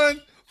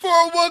 everyone!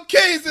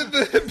 401k's in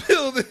the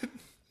building.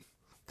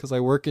 Because I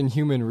work in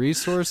human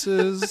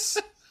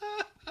resources.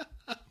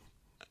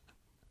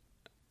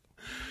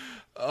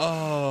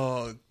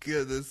 Oh,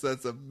 goodness,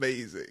 that's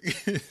amazing.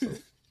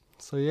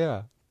 So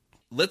yeah.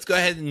 Let's go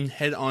ahead and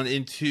head on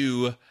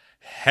into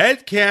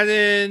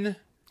Headcanon.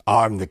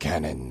 Arm the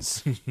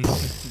cannons.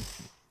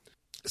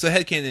 So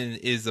Headcanon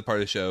is the part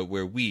of the show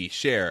where we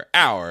share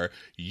our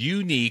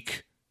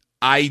unique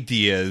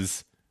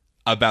ideas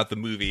about the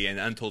movie and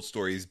untold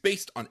stories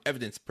based on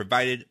evidence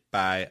provided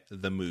by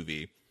the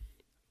movie.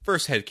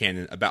 First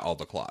headcanon about all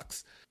the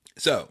clocks.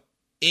 So,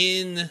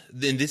 then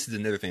this is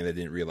another thing that I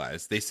didn't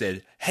realize. They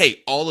said,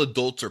 hey, all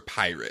adults are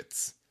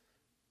pirates.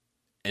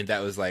 And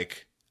that was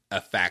like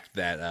a fact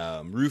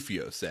that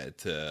Rufio said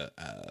to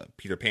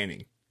Peter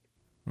Panning.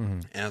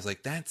 And I was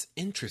like, that's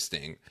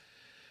interesting.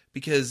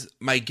 Because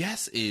my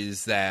guess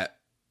is that,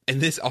 and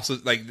this also,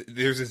 like,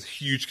 there's this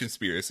huge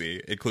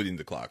conspiracy, including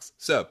the clocks.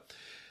 So,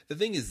 the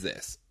thing is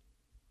this.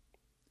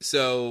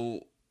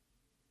 So,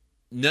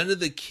 none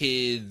of the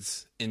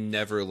kids in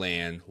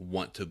Neverland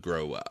want to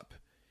grow up.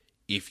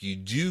 If you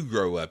do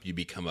grow up, you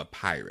become a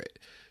pirate.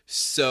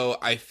 So,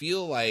 I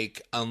feel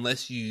like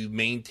unless you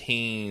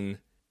maintain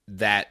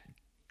that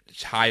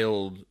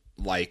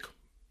childlike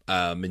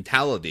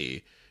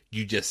mentality,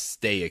 you just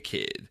stay a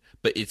kid.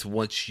 But it's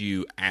once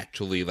you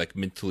actually like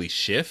mentally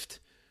shift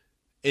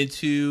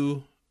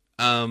into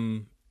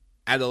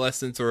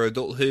adolescence or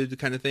adulthood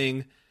kind of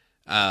thing,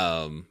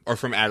 or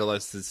from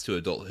adolescence to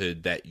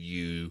adulthood, that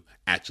you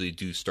actually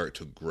do start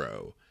to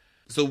grow.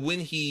 So when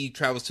he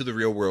travels to the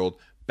real world,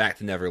 back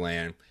to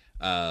Neverland,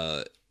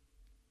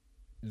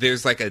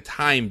 there's like a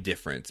time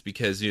difference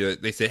because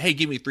they said, hey,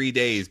 give me 3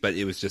 days, but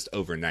it was just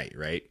overnight,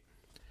 right?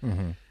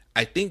 Mm-hmm.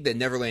 I think that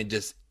Neverland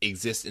just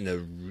exists in a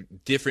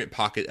different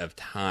pocket of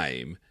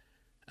time.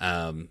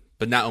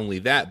 But not only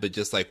that, but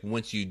just like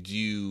once you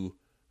do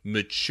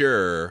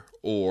mature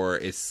or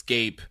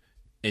escape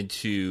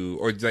into,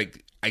 or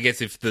like, I guess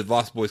if the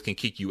Lost Boys can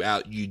kick you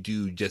out, you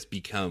do just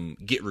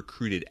get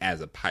recruited as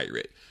a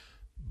pirate.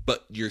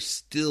 But you're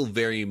still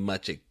very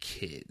much a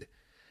kid.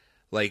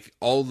 Like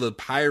all the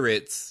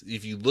pirates,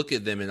 if you look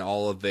at them and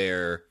all of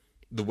the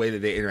way that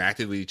they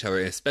interacted with each other,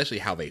 and especially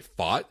how they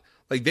fought,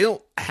 like they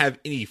don't have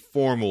any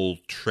formal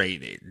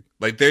training.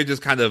 Like they're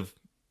just kind of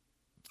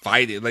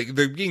fighting. Like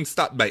they're being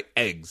stopped by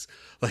eggs.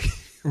 Like,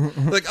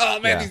 like, oh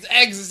man, these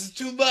eggs, this is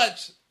too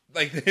much.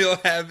 Like they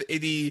don't have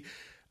any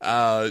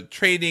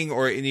training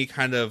or any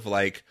kind of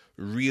like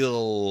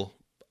real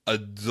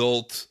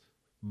adult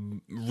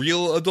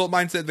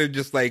mindset. They're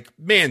just like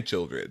man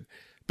children,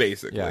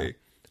 basically. Yeah.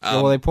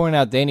 Well, they point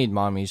out they need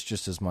mommies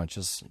just as much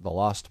as the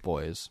Lost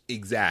Boys.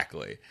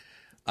 Exactly.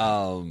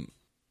 And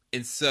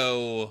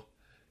so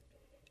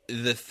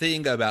the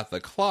thing about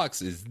the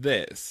clocks is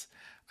this.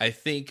 I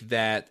think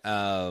that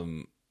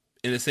in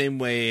the same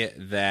way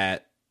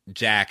that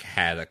Jack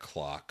had a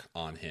clock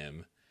on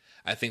him,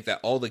 I think that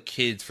all the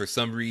kids, for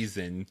some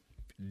reason,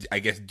 I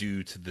guess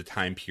due to the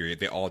time period,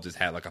 they all just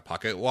had like a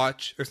pocket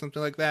watch or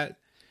something like that.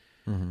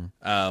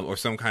 Mm-hmm. Or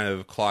some kind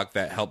of clock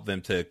that helped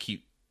them to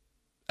keep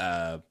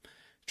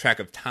track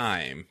of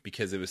time,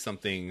 because it was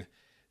something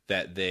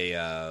that they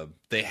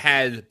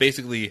had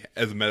basically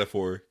as a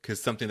metaphor,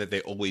 because something that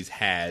they always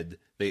had.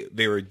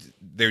 They were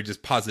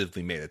just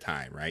positively made of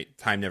time, right?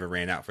 Time never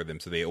ran out for them,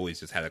 so they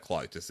always just had a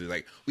clock, just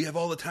like, we have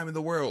all the time in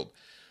the world.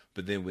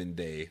 But then when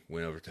they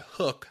went over to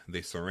Hook,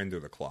 they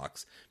surrendered the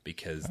clocks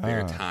because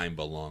their time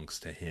belongs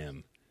to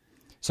him.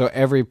 So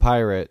every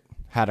pirate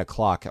had a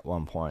clock at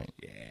one point.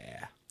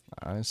 Yeah,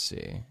 I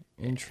see.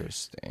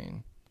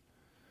 Interesting.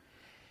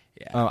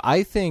 Yeah,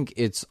 I think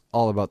it's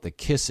all about the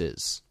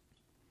kisses.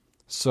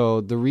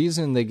 So the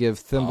reason they give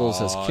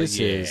Thimbles as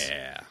kisses.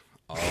 Yeah.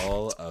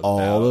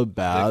 All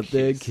about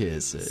the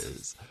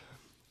kisses.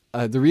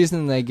 The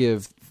reason they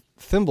give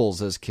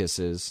Thimbles as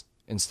kisses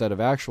instead of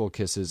actual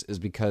kisses is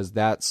because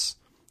that's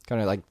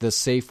kind of like the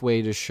safe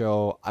way to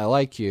show I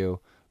like you.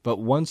 But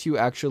once you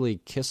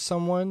actually kiss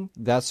someone,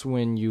 that's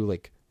when you,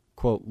 like,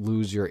 quote,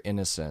 lose your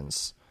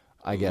innocence,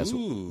 I guess.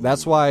 Ooh.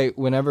 That's why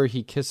whenever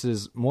he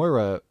kisses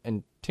Moira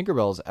and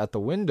Tinkerbell's at the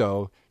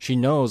window, she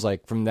knows,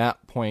 like, from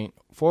that point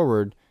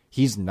forward,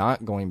 he's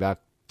not going back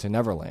to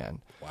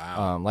Neverland.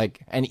 Wow.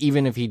 And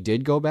even if he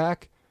did go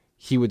back,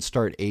 he would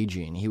start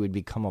aging. He would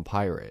become a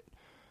pirate.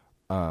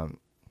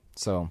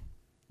 So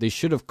they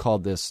should have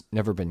called this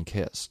Never Been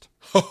Kissed.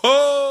 Ho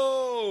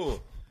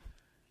ho!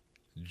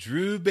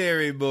 Drew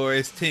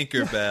Barrymore's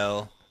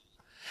Tinkerbell.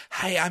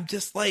 Hey, I'm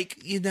just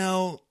like,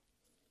 I'm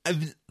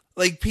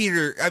like,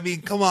 Peter, I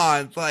mean, come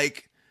on.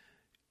 Like,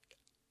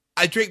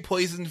 I drink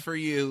poison for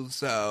you,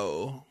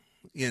 so,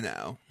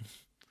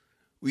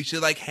 we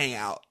should, like, hang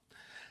out.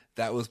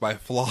 That was my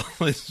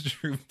flawless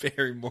Drew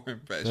Barrymore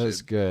impression. That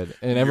was good.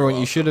 And everyone,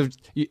 you should have,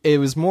 it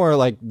was more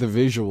like the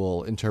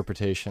visual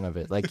interpretation of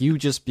it. Like, you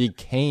just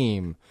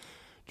became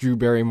Drew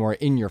Barrymore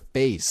in your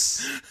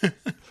face.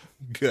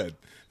 Good.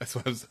 That's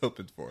what I was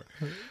hoping for.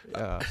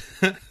 Yeah.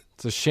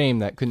 It's a shame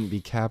that couldn't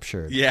be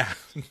captured. Yeah.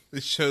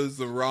 It shows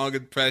the wrong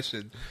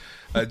impression.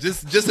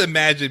 Just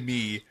imagine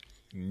me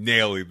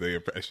nailing the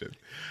impression.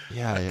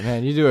 Yeah,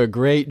 man, you do a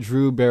great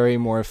Drew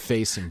Barrymore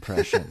face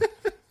impression.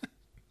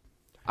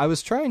 I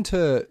was trying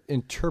to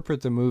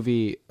interpret the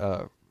movie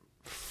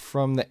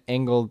from the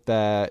angle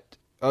that...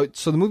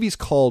 so the movie's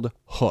called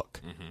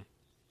Hook. Mm-hmm.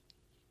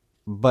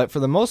 But for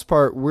the most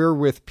part, we're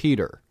with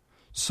Peter.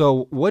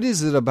 So what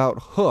is it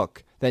about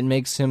Hook that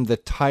makes him the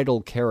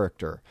title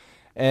character?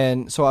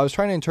 And so I was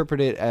trying to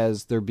interpret it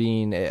as there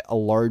being a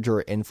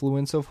larger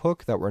influence of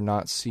Hook that we're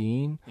not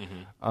seeing.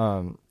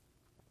 Mm-hmm.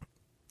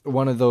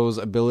 One of those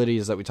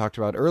abilities that we talked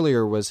about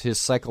earlier was his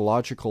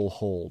psychological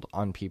hold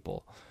on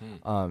people.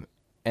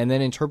 And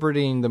then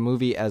interpreting the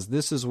movie as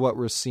this is what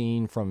we're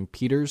seeing from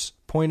Peter's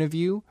point of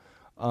view,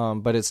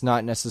 but it's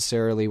not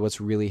necessarily what's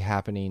really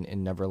happening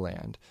in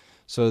Neverland.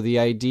 So the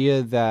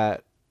idea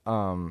that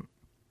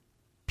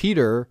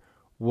Peter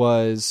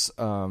was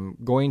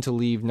going to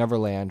leave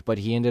Neverland, but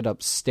he ended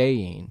up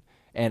staying.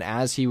 And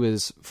as he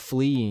was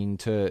fleeing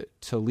to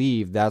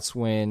leave, that's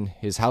when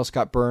his house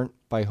got burnt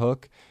by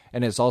Hook,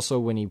 and it's also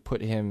when he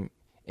put him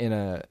in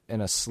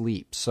a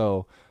sleep.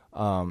 So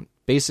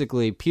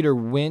basically, Peter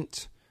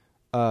went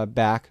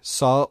back,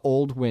 saw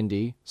old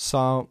Wendy,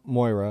 saw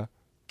Moira,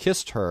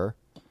 kissed her,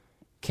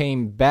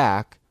 came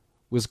back,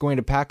 was going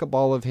to pack up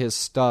all of his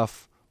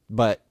stuff,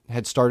 but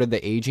had started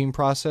the aging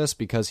process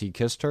because he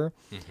kissed her.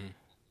 Mm-hmm.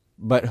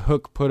 But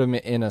Hook put him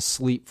in a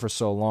sleep for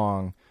so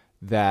long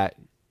that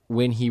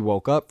when he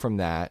woke up from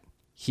that,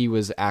 he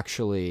was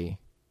actually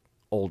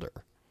older.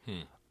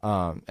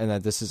 And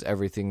that this is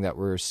everything that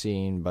we're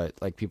seeing, but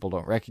like people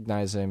don't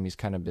recognize him. He's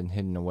kind of been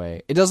hidden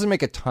away. It doesn't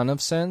make a ton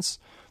of sense,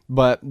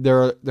 but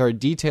there are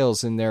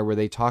details in there where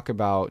they talk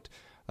about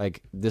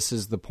like this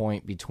is the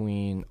point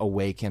between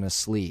awake and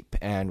asleep.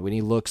 And when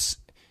he looks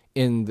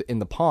in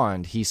the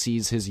pond, he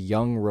sees his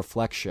young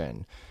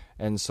reflection.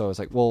 And so it's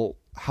like, well,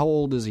 how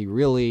old is he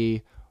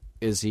really?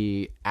 Is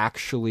he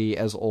actually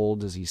as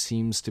old as he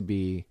seems to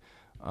be?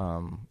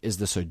 Is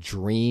this a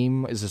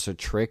dream? Is this a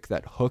trick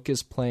that Hook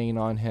is playing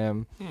on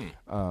him?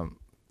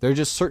 There are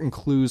just certain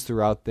clues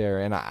throughout there,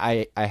 and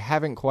I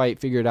haven't quite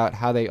figured out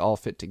how they all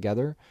fit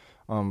together.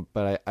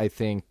 But I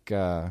think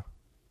I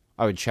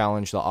would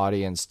challenge the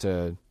audience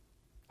to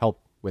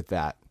help with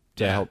that,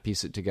 to help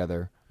piece it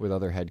together with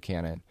other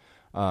headcanon.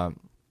 And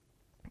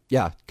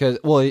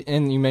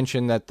you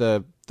mentioned that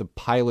the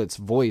pilot's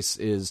voice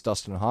is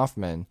Dustin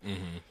Hoffman,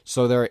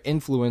 so there are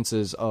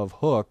influences of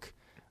Hook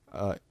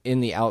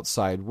in the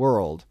outside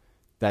world.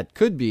 That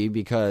could be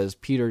because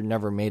Peter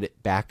never made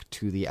it back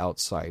to the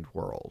outside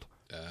world.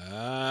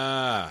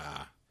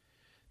 Now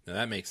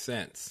that makes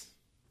sense.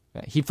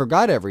 He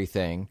forgot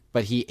everything,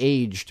 but he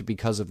aged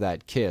because of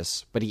that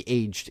kiss, but he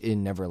aged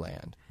in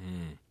Neverland.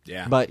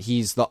 Yeah. But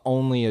he's the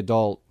only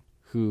adult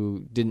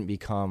who didn't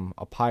become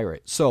a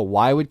pirate. So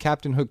why would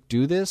Captain Hook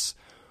do this?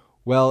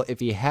 Well, if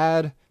he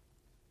had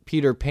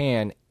Peter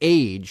Pan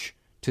age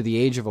to the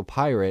age of a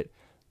pirate,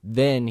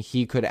 then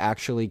he could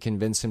actually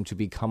convince him to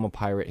become a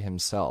pirate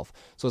himself.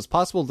 So it's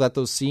possible that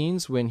those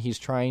scenes when he's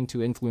trying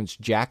to influence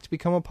Jack to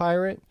become a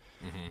pirate,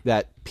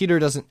 that Peter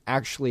doesn't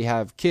actually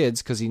have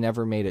kids because he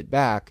never made it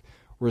back.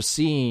 We're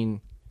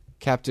seeing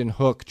Captain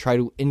Hook try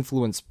to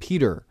influence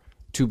Peter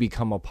to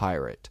become a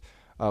pirate,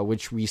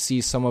 which we see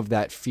some of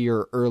that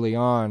fear early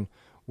on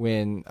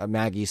when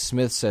Maggie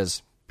Smith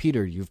says,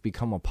 "Peter, you've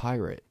become a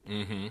pirate."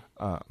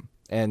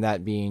 And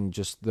that being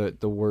just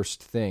the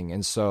worst thing.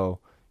 And so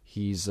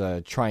he's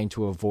trying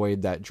to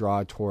avoid that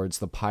draw towards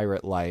the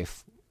pirate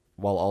life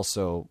while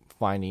also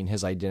finding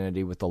his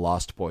identity with the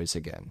Lost Boys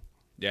again.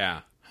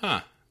 Yeah.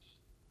 Huh.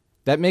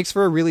 That makes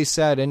for a really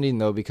sad ending,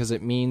 though, because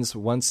it means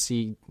once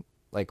he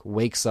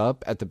wakes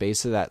up at the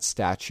base of that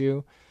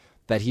statue,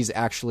 that he's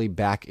actually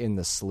back in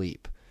the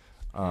sleep.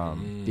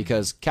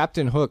 Because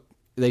Captain Hook,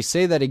 they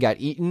say that he got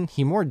eaten.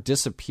 He more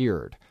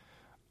disappeared.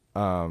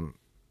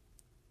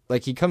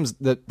 He comes,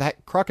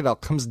 that crocodile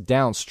comes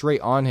down straight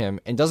on him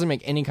and doesn't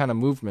make any kind of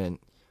movement.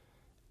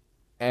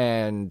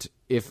 And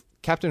if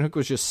Captain Hook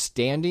was just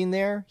standing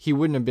there, he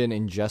wouldn't have been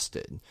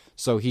ingested.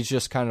 So he's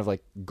just kind of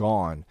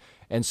gone.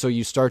 And so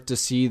you start to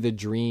see the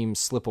dream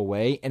slip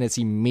away, and it's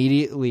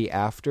immediately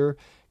after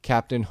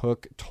Captain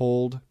Hook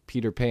told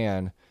Peter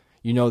Pan,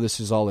 "You know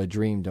this is all a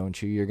dream,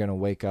 don't you? You're going to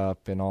wake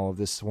up and all of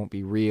this won't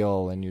be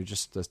real, and you're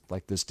just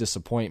this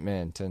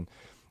disappointment," and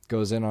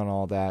goes in on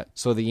all that.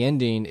 So the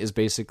ending is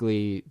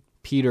basically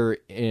Peter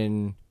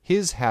in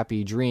his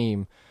happy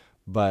dream,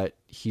 but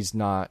he's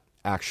not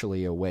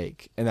actually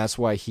awake. And that's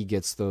why he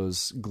gets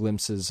those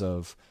glimpses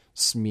of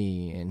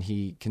Smee, and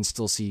he can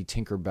still see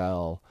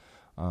Tinkerbell,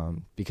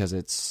 because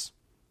it's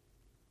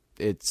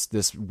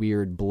this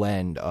weird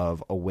blend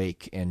of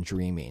awake and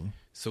dreaming.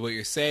 So what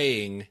you're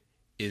saying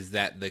is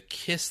that the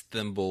kiss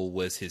thimble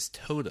was his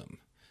totem.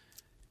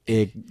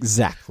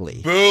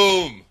 Exactly.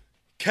 Boom!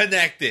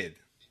 Connected.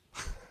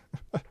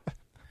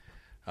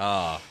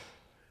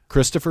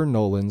 Christopher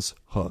Nolan's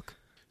Hook.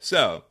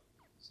 So,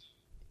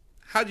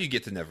 how do you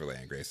get to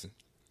Neverland, Grayson?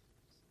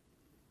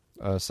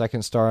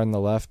 Second star on the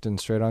left and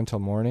straight on till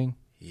morning?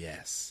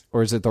 Yes.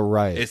 Or is it the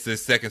right? It's the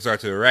second star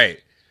to the right.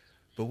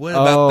 But what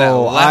about that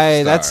left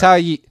star? That's how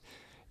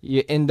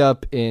you end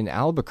up in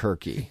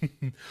Albuquerque.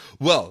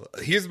 Well,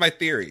 here's my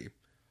theory.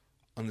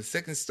 On the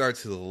second star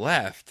to the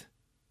left,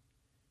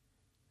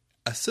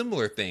 a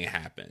similar thing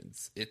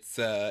happens. It's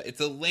a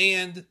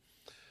land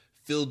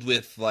filled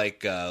with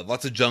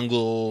lots of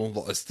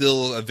jungle,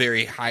 still a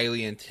very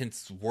highly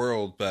intense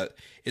world, but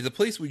it's a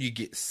place where you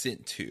get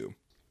sent to.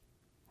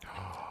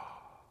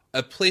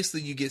 A place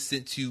that you get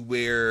sent to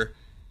where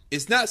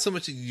it's not so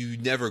much that you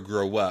never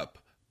grow up,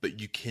 but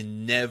you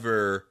can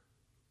never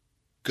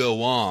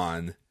go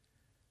on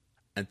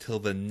until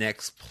the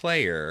next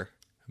player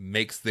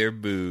makes their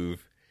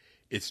move.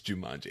 It's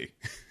Jumanji.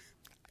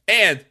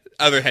 And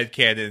other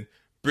headcanon,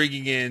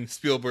 bringing in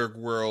Spielberg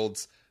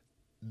worlds,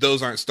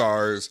 those aren't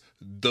stars,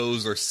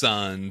 those are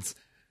suns,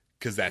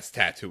 because that's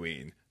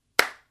Tatooine.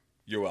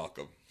 You're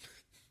welcome.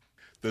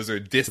 Those are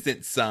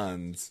distant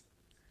suns,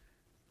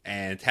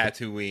 and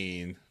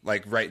Tatooine,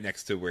 like right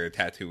next to where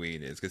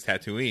Tatooine is, because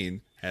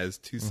Tatooine has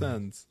two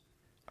suns.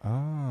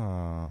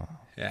 Oh.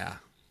 Yeah.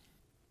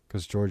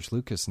 Because George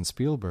Lucas and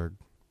Spielberg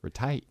were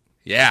tight.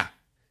 Yeah.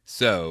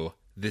 So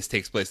this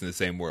takes place in the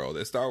same world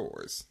as Star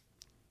Wars.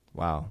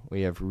 Wow,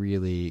 we have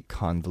really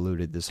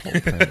convoluted this whole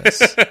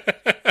premise.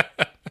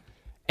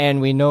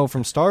 And we know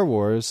from Star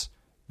Wars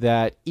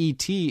that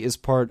E.T. is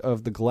part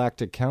of the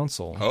Galactic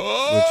Council,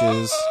 which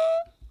is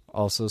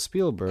also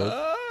Spielberg,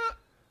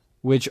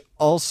 which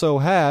also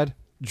had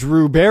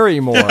Drew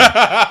Barrymore.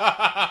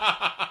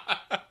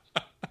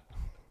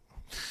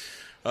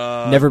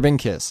 Never been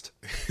kissed.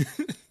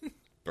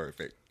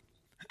 Perfect.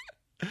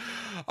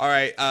 All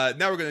right,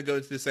 now we're going to go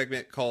into the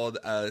segment called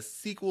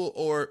Sequel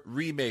or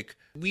Remake.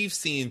 We've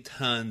seen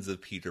tons of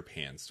Peter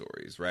Pan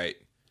stories, right?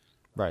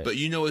 Right. But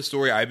you know a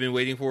story I've been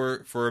waiting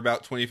for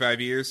about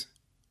 25 years?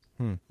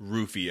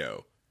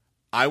 Rufio.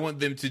 I want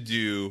them to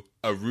do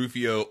a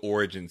Rufio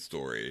origin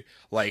story.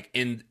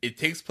 And it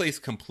takes place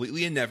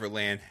completely in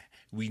Neverland.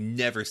 We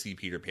never see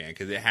Peter Pan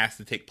because it has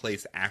to take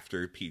place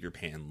after Peter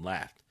Pan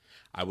left.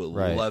 I would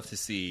love to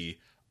see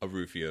a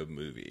Rufio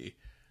movie.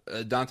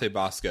 Dante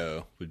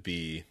Bosco would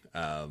be,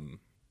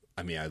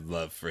 I'd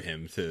love for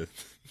him to,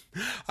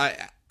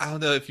 I don't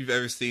know if you've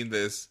ever seen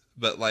this,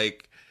 but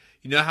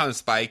you know how in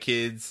Spy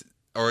Kids,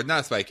 or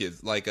not Spy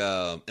Kids,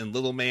 in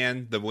Little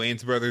Man, the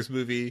Wayans Brothers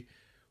movie,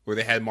 where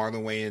they had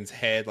Marlon Wayans'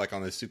 head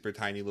on a super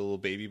tiny little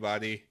baby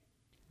body?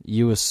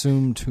 You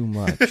assume too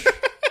much.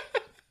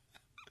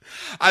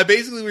 I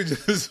basically would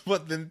just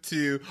want them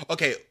to,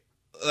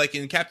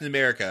 in Captain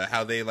America,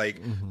 how they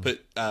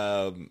put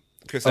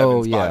Chris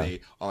Evans'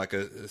 body on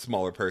a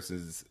smaller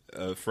person's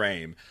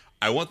frame.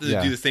 I want them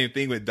to do the same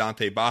thing with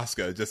Dante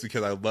Bosco, just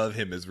because I love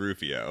him as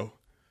Rufio.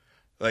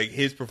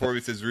 His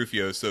performance as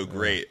Rufio is so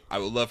great. I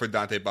would love for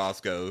Dante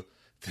Bosco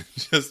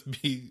to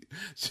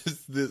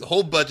the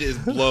whole budget is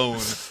blown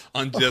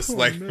on just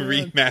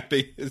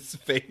remapping his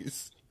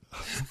face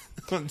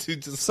onto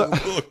just a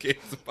little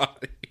kid's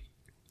body.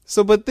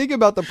 But think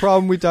about the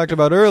problem we talked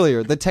about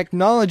earlier. The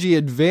technology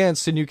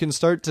advanced and you can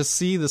start to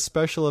see the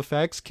special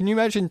effects. Can you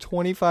imagine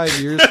 25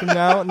 years from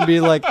now and be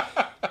like,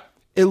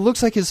 it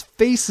looks like his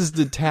face is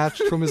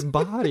detached from his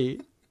body?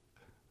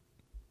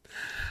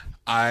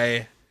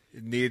 I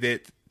need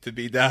it to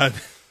be done.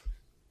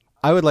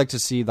 I would like to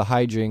see the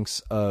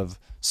hijinks of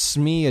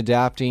Smee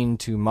adapting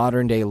to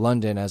modern day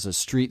London as a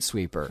street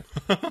sweeper.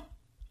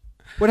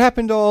 What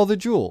happened to all the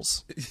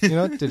jewels?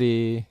 Did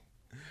he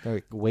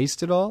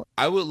waste it all?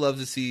 I would love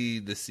to see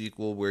the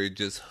sequel where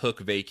just Hook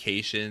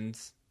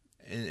vacations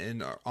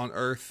on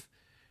Earth.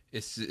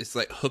 It's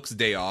like Hook's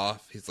day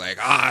off. He's like,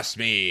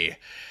 Smee.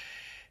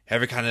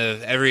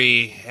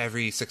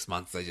 Every 6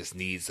 months, I just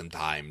need some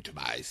time to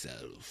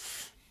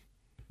myself.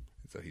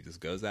 So he just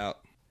goes out.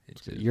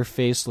 Your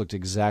face looked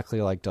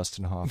exactly like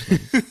Dustin Hoffman.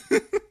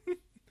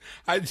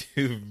 I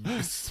do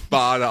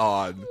spot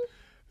on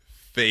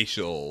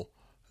facial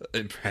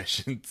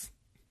impressions.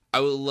 I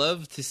would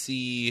love to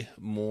see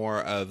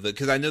more of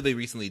because I know they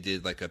recently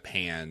did a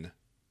Pan,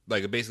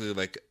 basically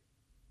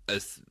a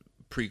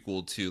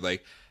prequel to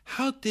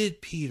how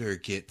did Peter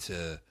get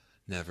to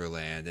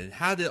Neverland and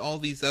how did all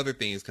these other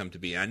things come to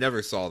be? I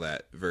never saw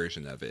that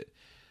version of it.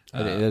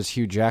 It is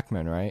Hugh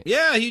Jackman, right?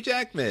 Yeah, Hugh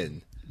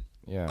Jackman.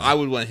 Yeah, I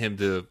would want him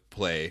to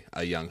play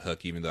a young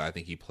Hook, even though I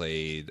think he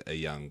played a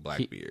young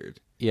Blackbeard.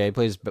 He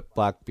plays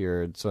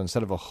Blackbeard. So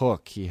instead of a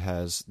hook, he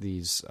has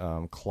these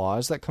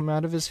claws that come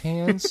out of his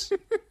hands.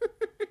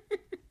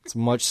 It's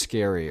much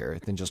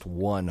scarier than just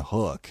one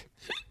hook.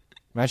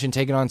 Imagine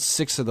taking on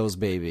 6 of those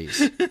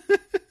babies.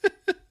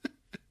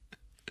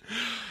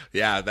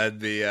 Yeah, that'd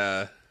be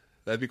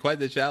quite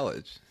the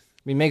challenge.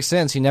 I mean, makes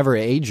sense. He never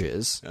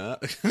ages.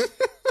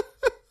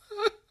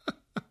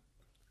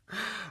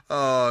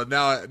 Oh,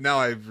 now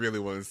I really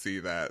want to see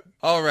that.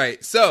 All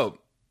right, so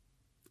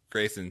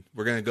Grayson,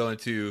 we're going to go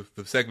into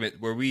the segment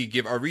where we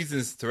give our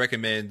reasons to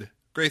recommend.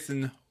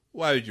 Grayson,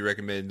 why would you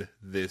recommend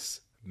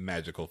this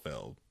magical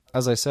film?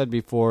 As I said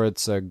before,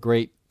 it's a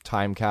great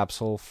time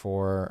capsule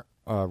for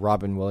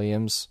Robin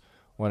Williams,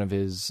 one of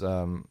his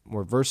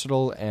more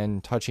versatile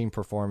and touching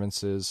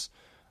performances.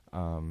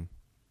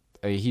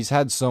 He's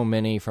had so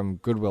many, from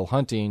Good Will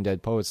Hunting,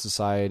 Dead Poets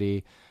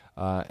Society,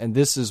 and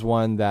this is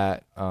one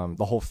that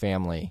the whole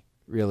family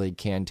really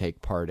can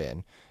take part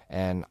in.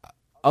 And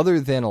other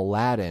than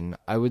Aladdin,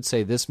 I would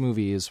say this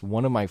movie is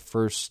one of my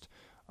first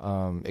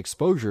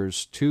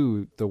exposures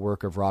to the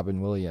work of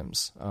Robin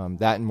Williams,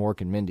 that and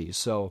Mork and Mindy.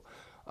 So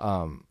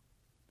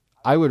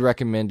I would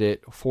recommend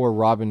it for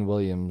Robin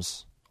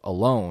Williams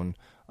alone,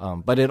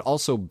 but it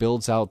also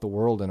builds out the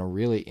world in a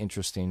really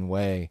interesting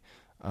way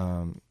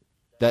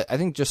that I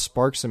think just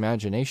sparks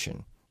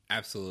imagination.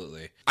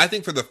 Absolutely. I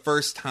think for the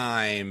first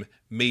time,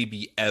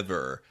 maybe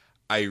ever,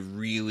 I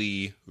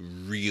really,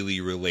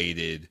 really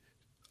related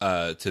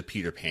to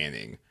Peter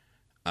Panning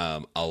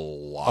a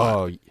lot.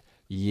 Oh,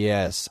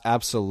 Yes,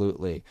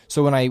 absolutely.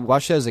 So when I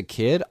watched it as a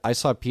kid, I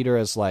saw Peter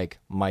as like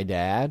my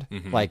dad.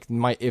 Like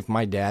if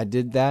my dad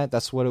did that,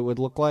 that's what it would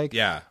look like.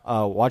 Yeah.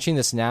 Watching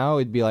this now,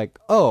 it'd be like,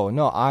 oh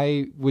no,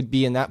 I would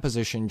be in that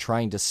position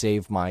trying to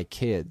save my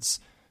kids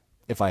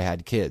if I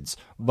had kids.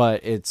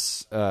 But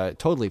it's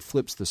totally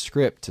flips the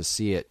script to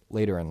see it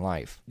later in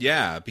life.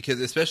 Yeah, because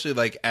especially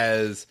like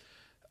as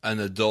an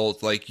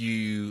adult, like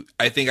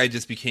I think I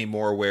just became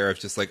more aware of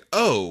just like,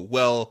 oh,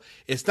 well,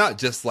 it's not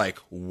just like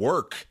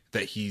work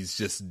that he's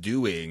just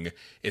doing.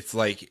 It's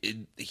like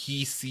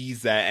he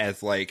sees that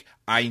as like,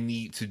 I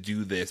need to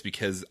do this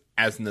because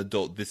as an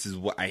adult, this is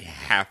what I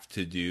have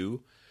to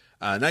do.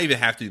 Not even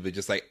have to, but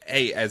just like,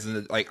 hey,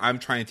 like I'm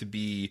trying to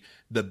be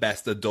the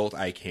best adult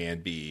I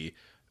can be,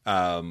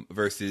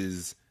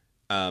 versus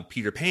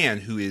Peter Pan,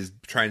 who is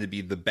trying to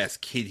be the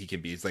best kid he can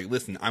be. It's like,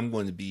 listen, I'm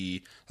going to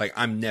be like,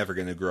 I'm never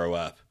going to grow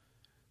up.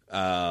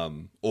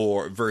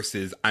 Or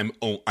versus I'm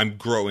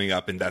growing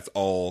up and that's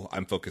all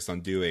I'm focused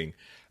on doing.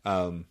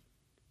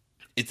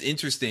 It's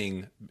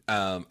interesting,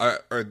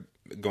 or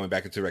going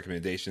back into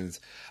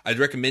recommendations, I'd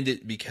recommend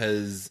it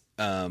because,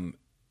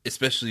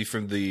 especially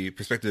from the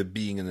perspective of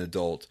being an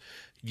adult,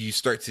 you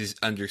start to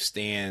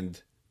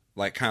understand,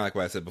 like, kind of like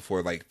what I said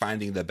before, like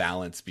finding the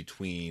balance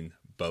between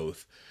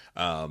both,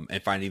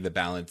 and finding the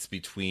balance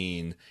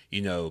between,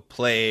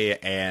 play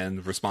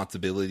and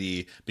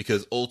responsibility,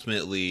 because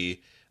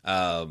ultimately,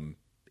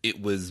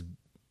 it was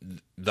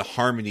the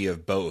harmony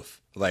of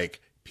both, like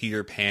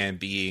Peter Pan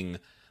being,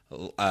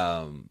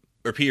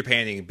 or Peter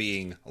Panning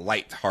being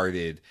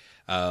lighthearted,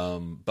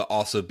 but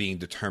also being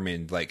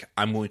determined, like,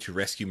 I'm going to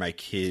rescue my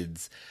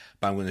kids,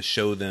 but I'm going to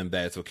show them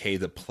that it's okay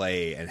to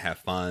play and have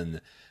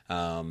fun.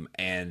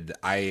 And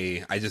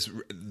I just,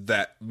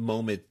 that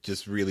moment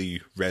just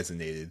really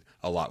resonated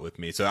a lot with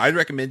me. So I'd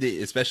recommend it,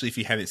 especially if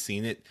you haven't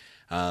seen it,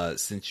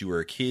 since you were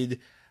a kid.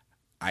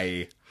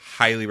 I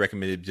highly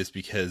recommend it just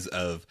because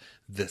of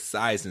the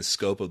size and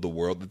scope of the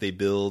world that they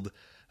build,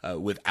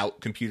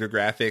 without computer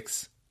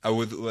graphics,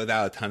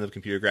 without a ton of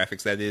computer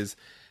graphics, that is.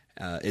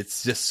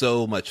 It's just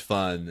so much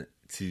fun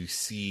to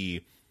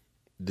see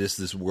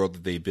this world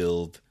that they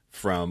build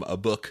from a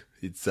book.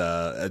 It's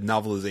a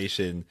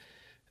novelization,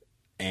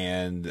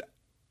 and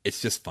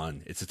it's just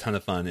fun. It's a ton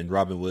of fun. And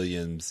Robin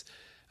Williams,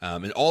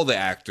 and all the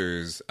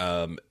actors,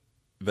 but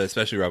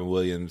especially Robin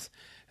Williams,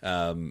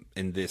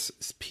 in this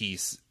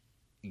piece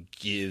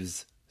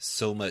gives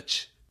so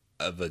much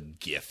of a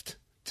gift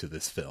to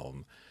this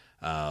film.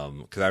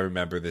 Because I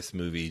remember this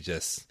movie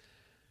just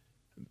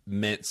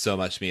meant so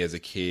much to me as a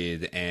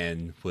kid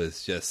and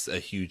was just a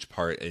huge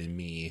part in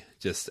me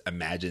just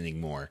imagining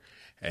more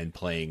and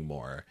playing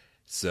more.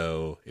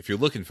 So if you're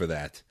looking for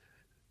that,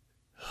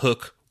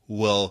 Hook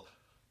will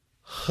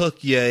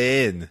hook you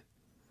in.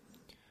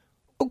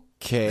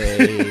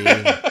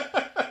 Okay.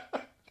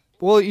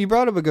 Well, you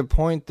brought up a good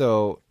point,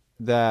 though,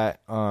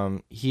 that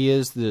he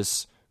is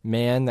this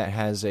man that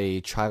has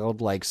a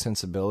childlike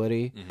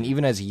sensibility. And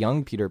even as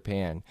young Peter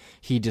Pan,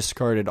 he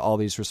discarded all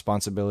these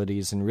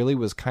responsibilities and really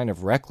was kind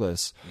of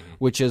reckless,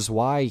 which is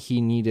why he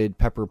needed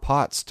Pepper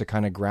Potts to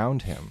kind of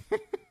ground him.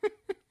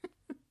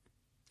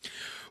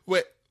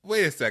 Wait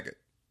a second.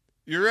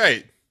 You're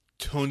right.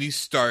 Tony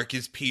Stark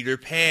is Peter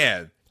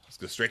Pan. Let's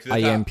go straight to the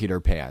top. I am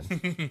Peter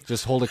Pan.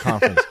 Just hold a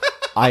conference.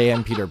 I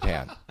am Peter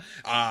Pan.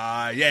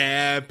 I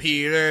am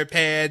Peter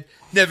Pan.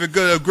 Never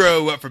gonna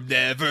grow up from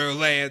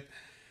Neverland.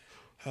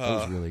 That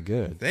was really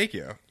good. Thank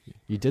you.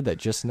 You did that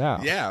just now.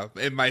 Yeah,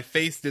 and my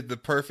face did the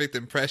perfect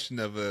impression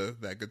of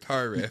that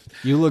guitar riff.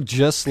 You look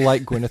just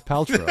like Gwyneth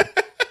Paltrow.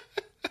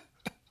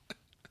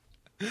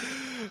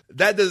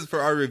 That does it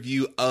for our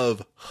review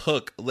of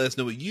Hook. Let us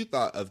know what you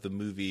thought of the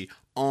movie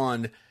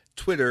on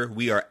Twitter.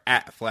 We are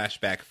at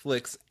Flashback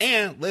Flicks.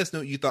 And let us know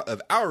what you thought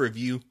of our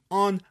review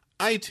on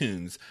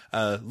iTunes.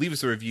 Leave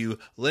us a review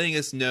letting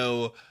us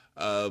know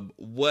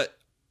what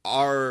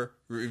our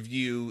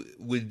review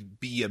would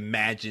be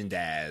imagined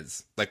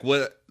as. Like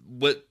what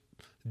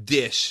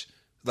dish.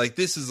 Like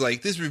this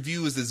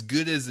review is as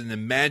good as an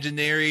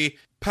imaginary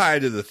pie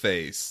to the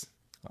face.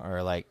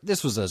 Or like,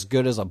 this was as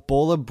good as a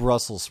bowl of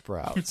Brussels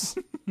sprouts.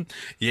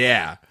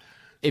 Yeah.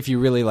 If you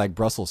really like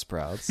Brussels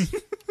sprouts.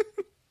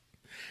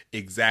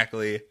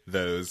 Exactly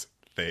those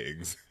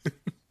things.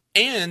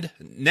 And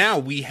now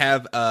we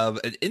have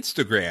an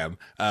Instagram.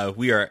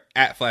 We are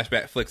at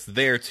Flashback Flicks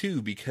there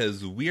too,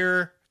 because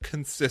we're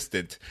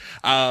consistent.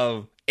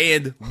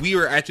 And we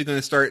are actually going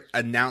to start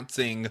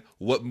announcing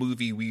what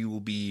movie we will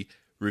be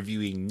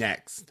reviewing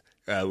next.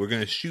 We're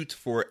going to shoot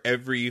for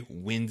every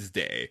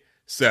Wednesday.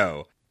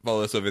 So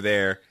follow us over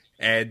there,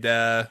 and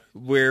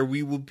where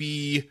we will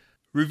be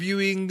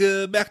reviewing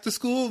the back to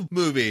school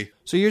movie.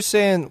 So you're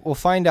saying we'll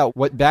find out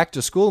what back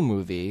to school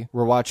movie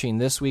we're watching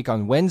this week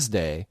on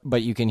Wednesday,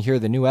 but you can hear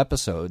the new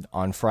episode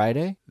on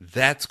Friday?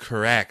 That's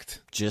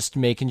correct. Just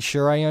making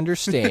sure I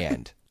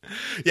understand.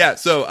 Yeah,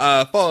 so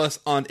follow us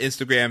on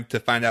Instagram to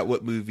find out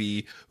what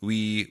movie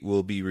we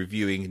will be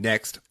reviewing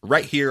next,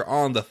 right here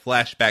on the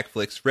Flashback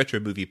Flicks Retro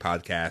Movie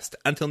Podcast.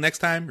 Until next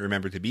time,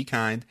 remember to be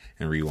kind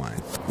and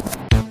rewind.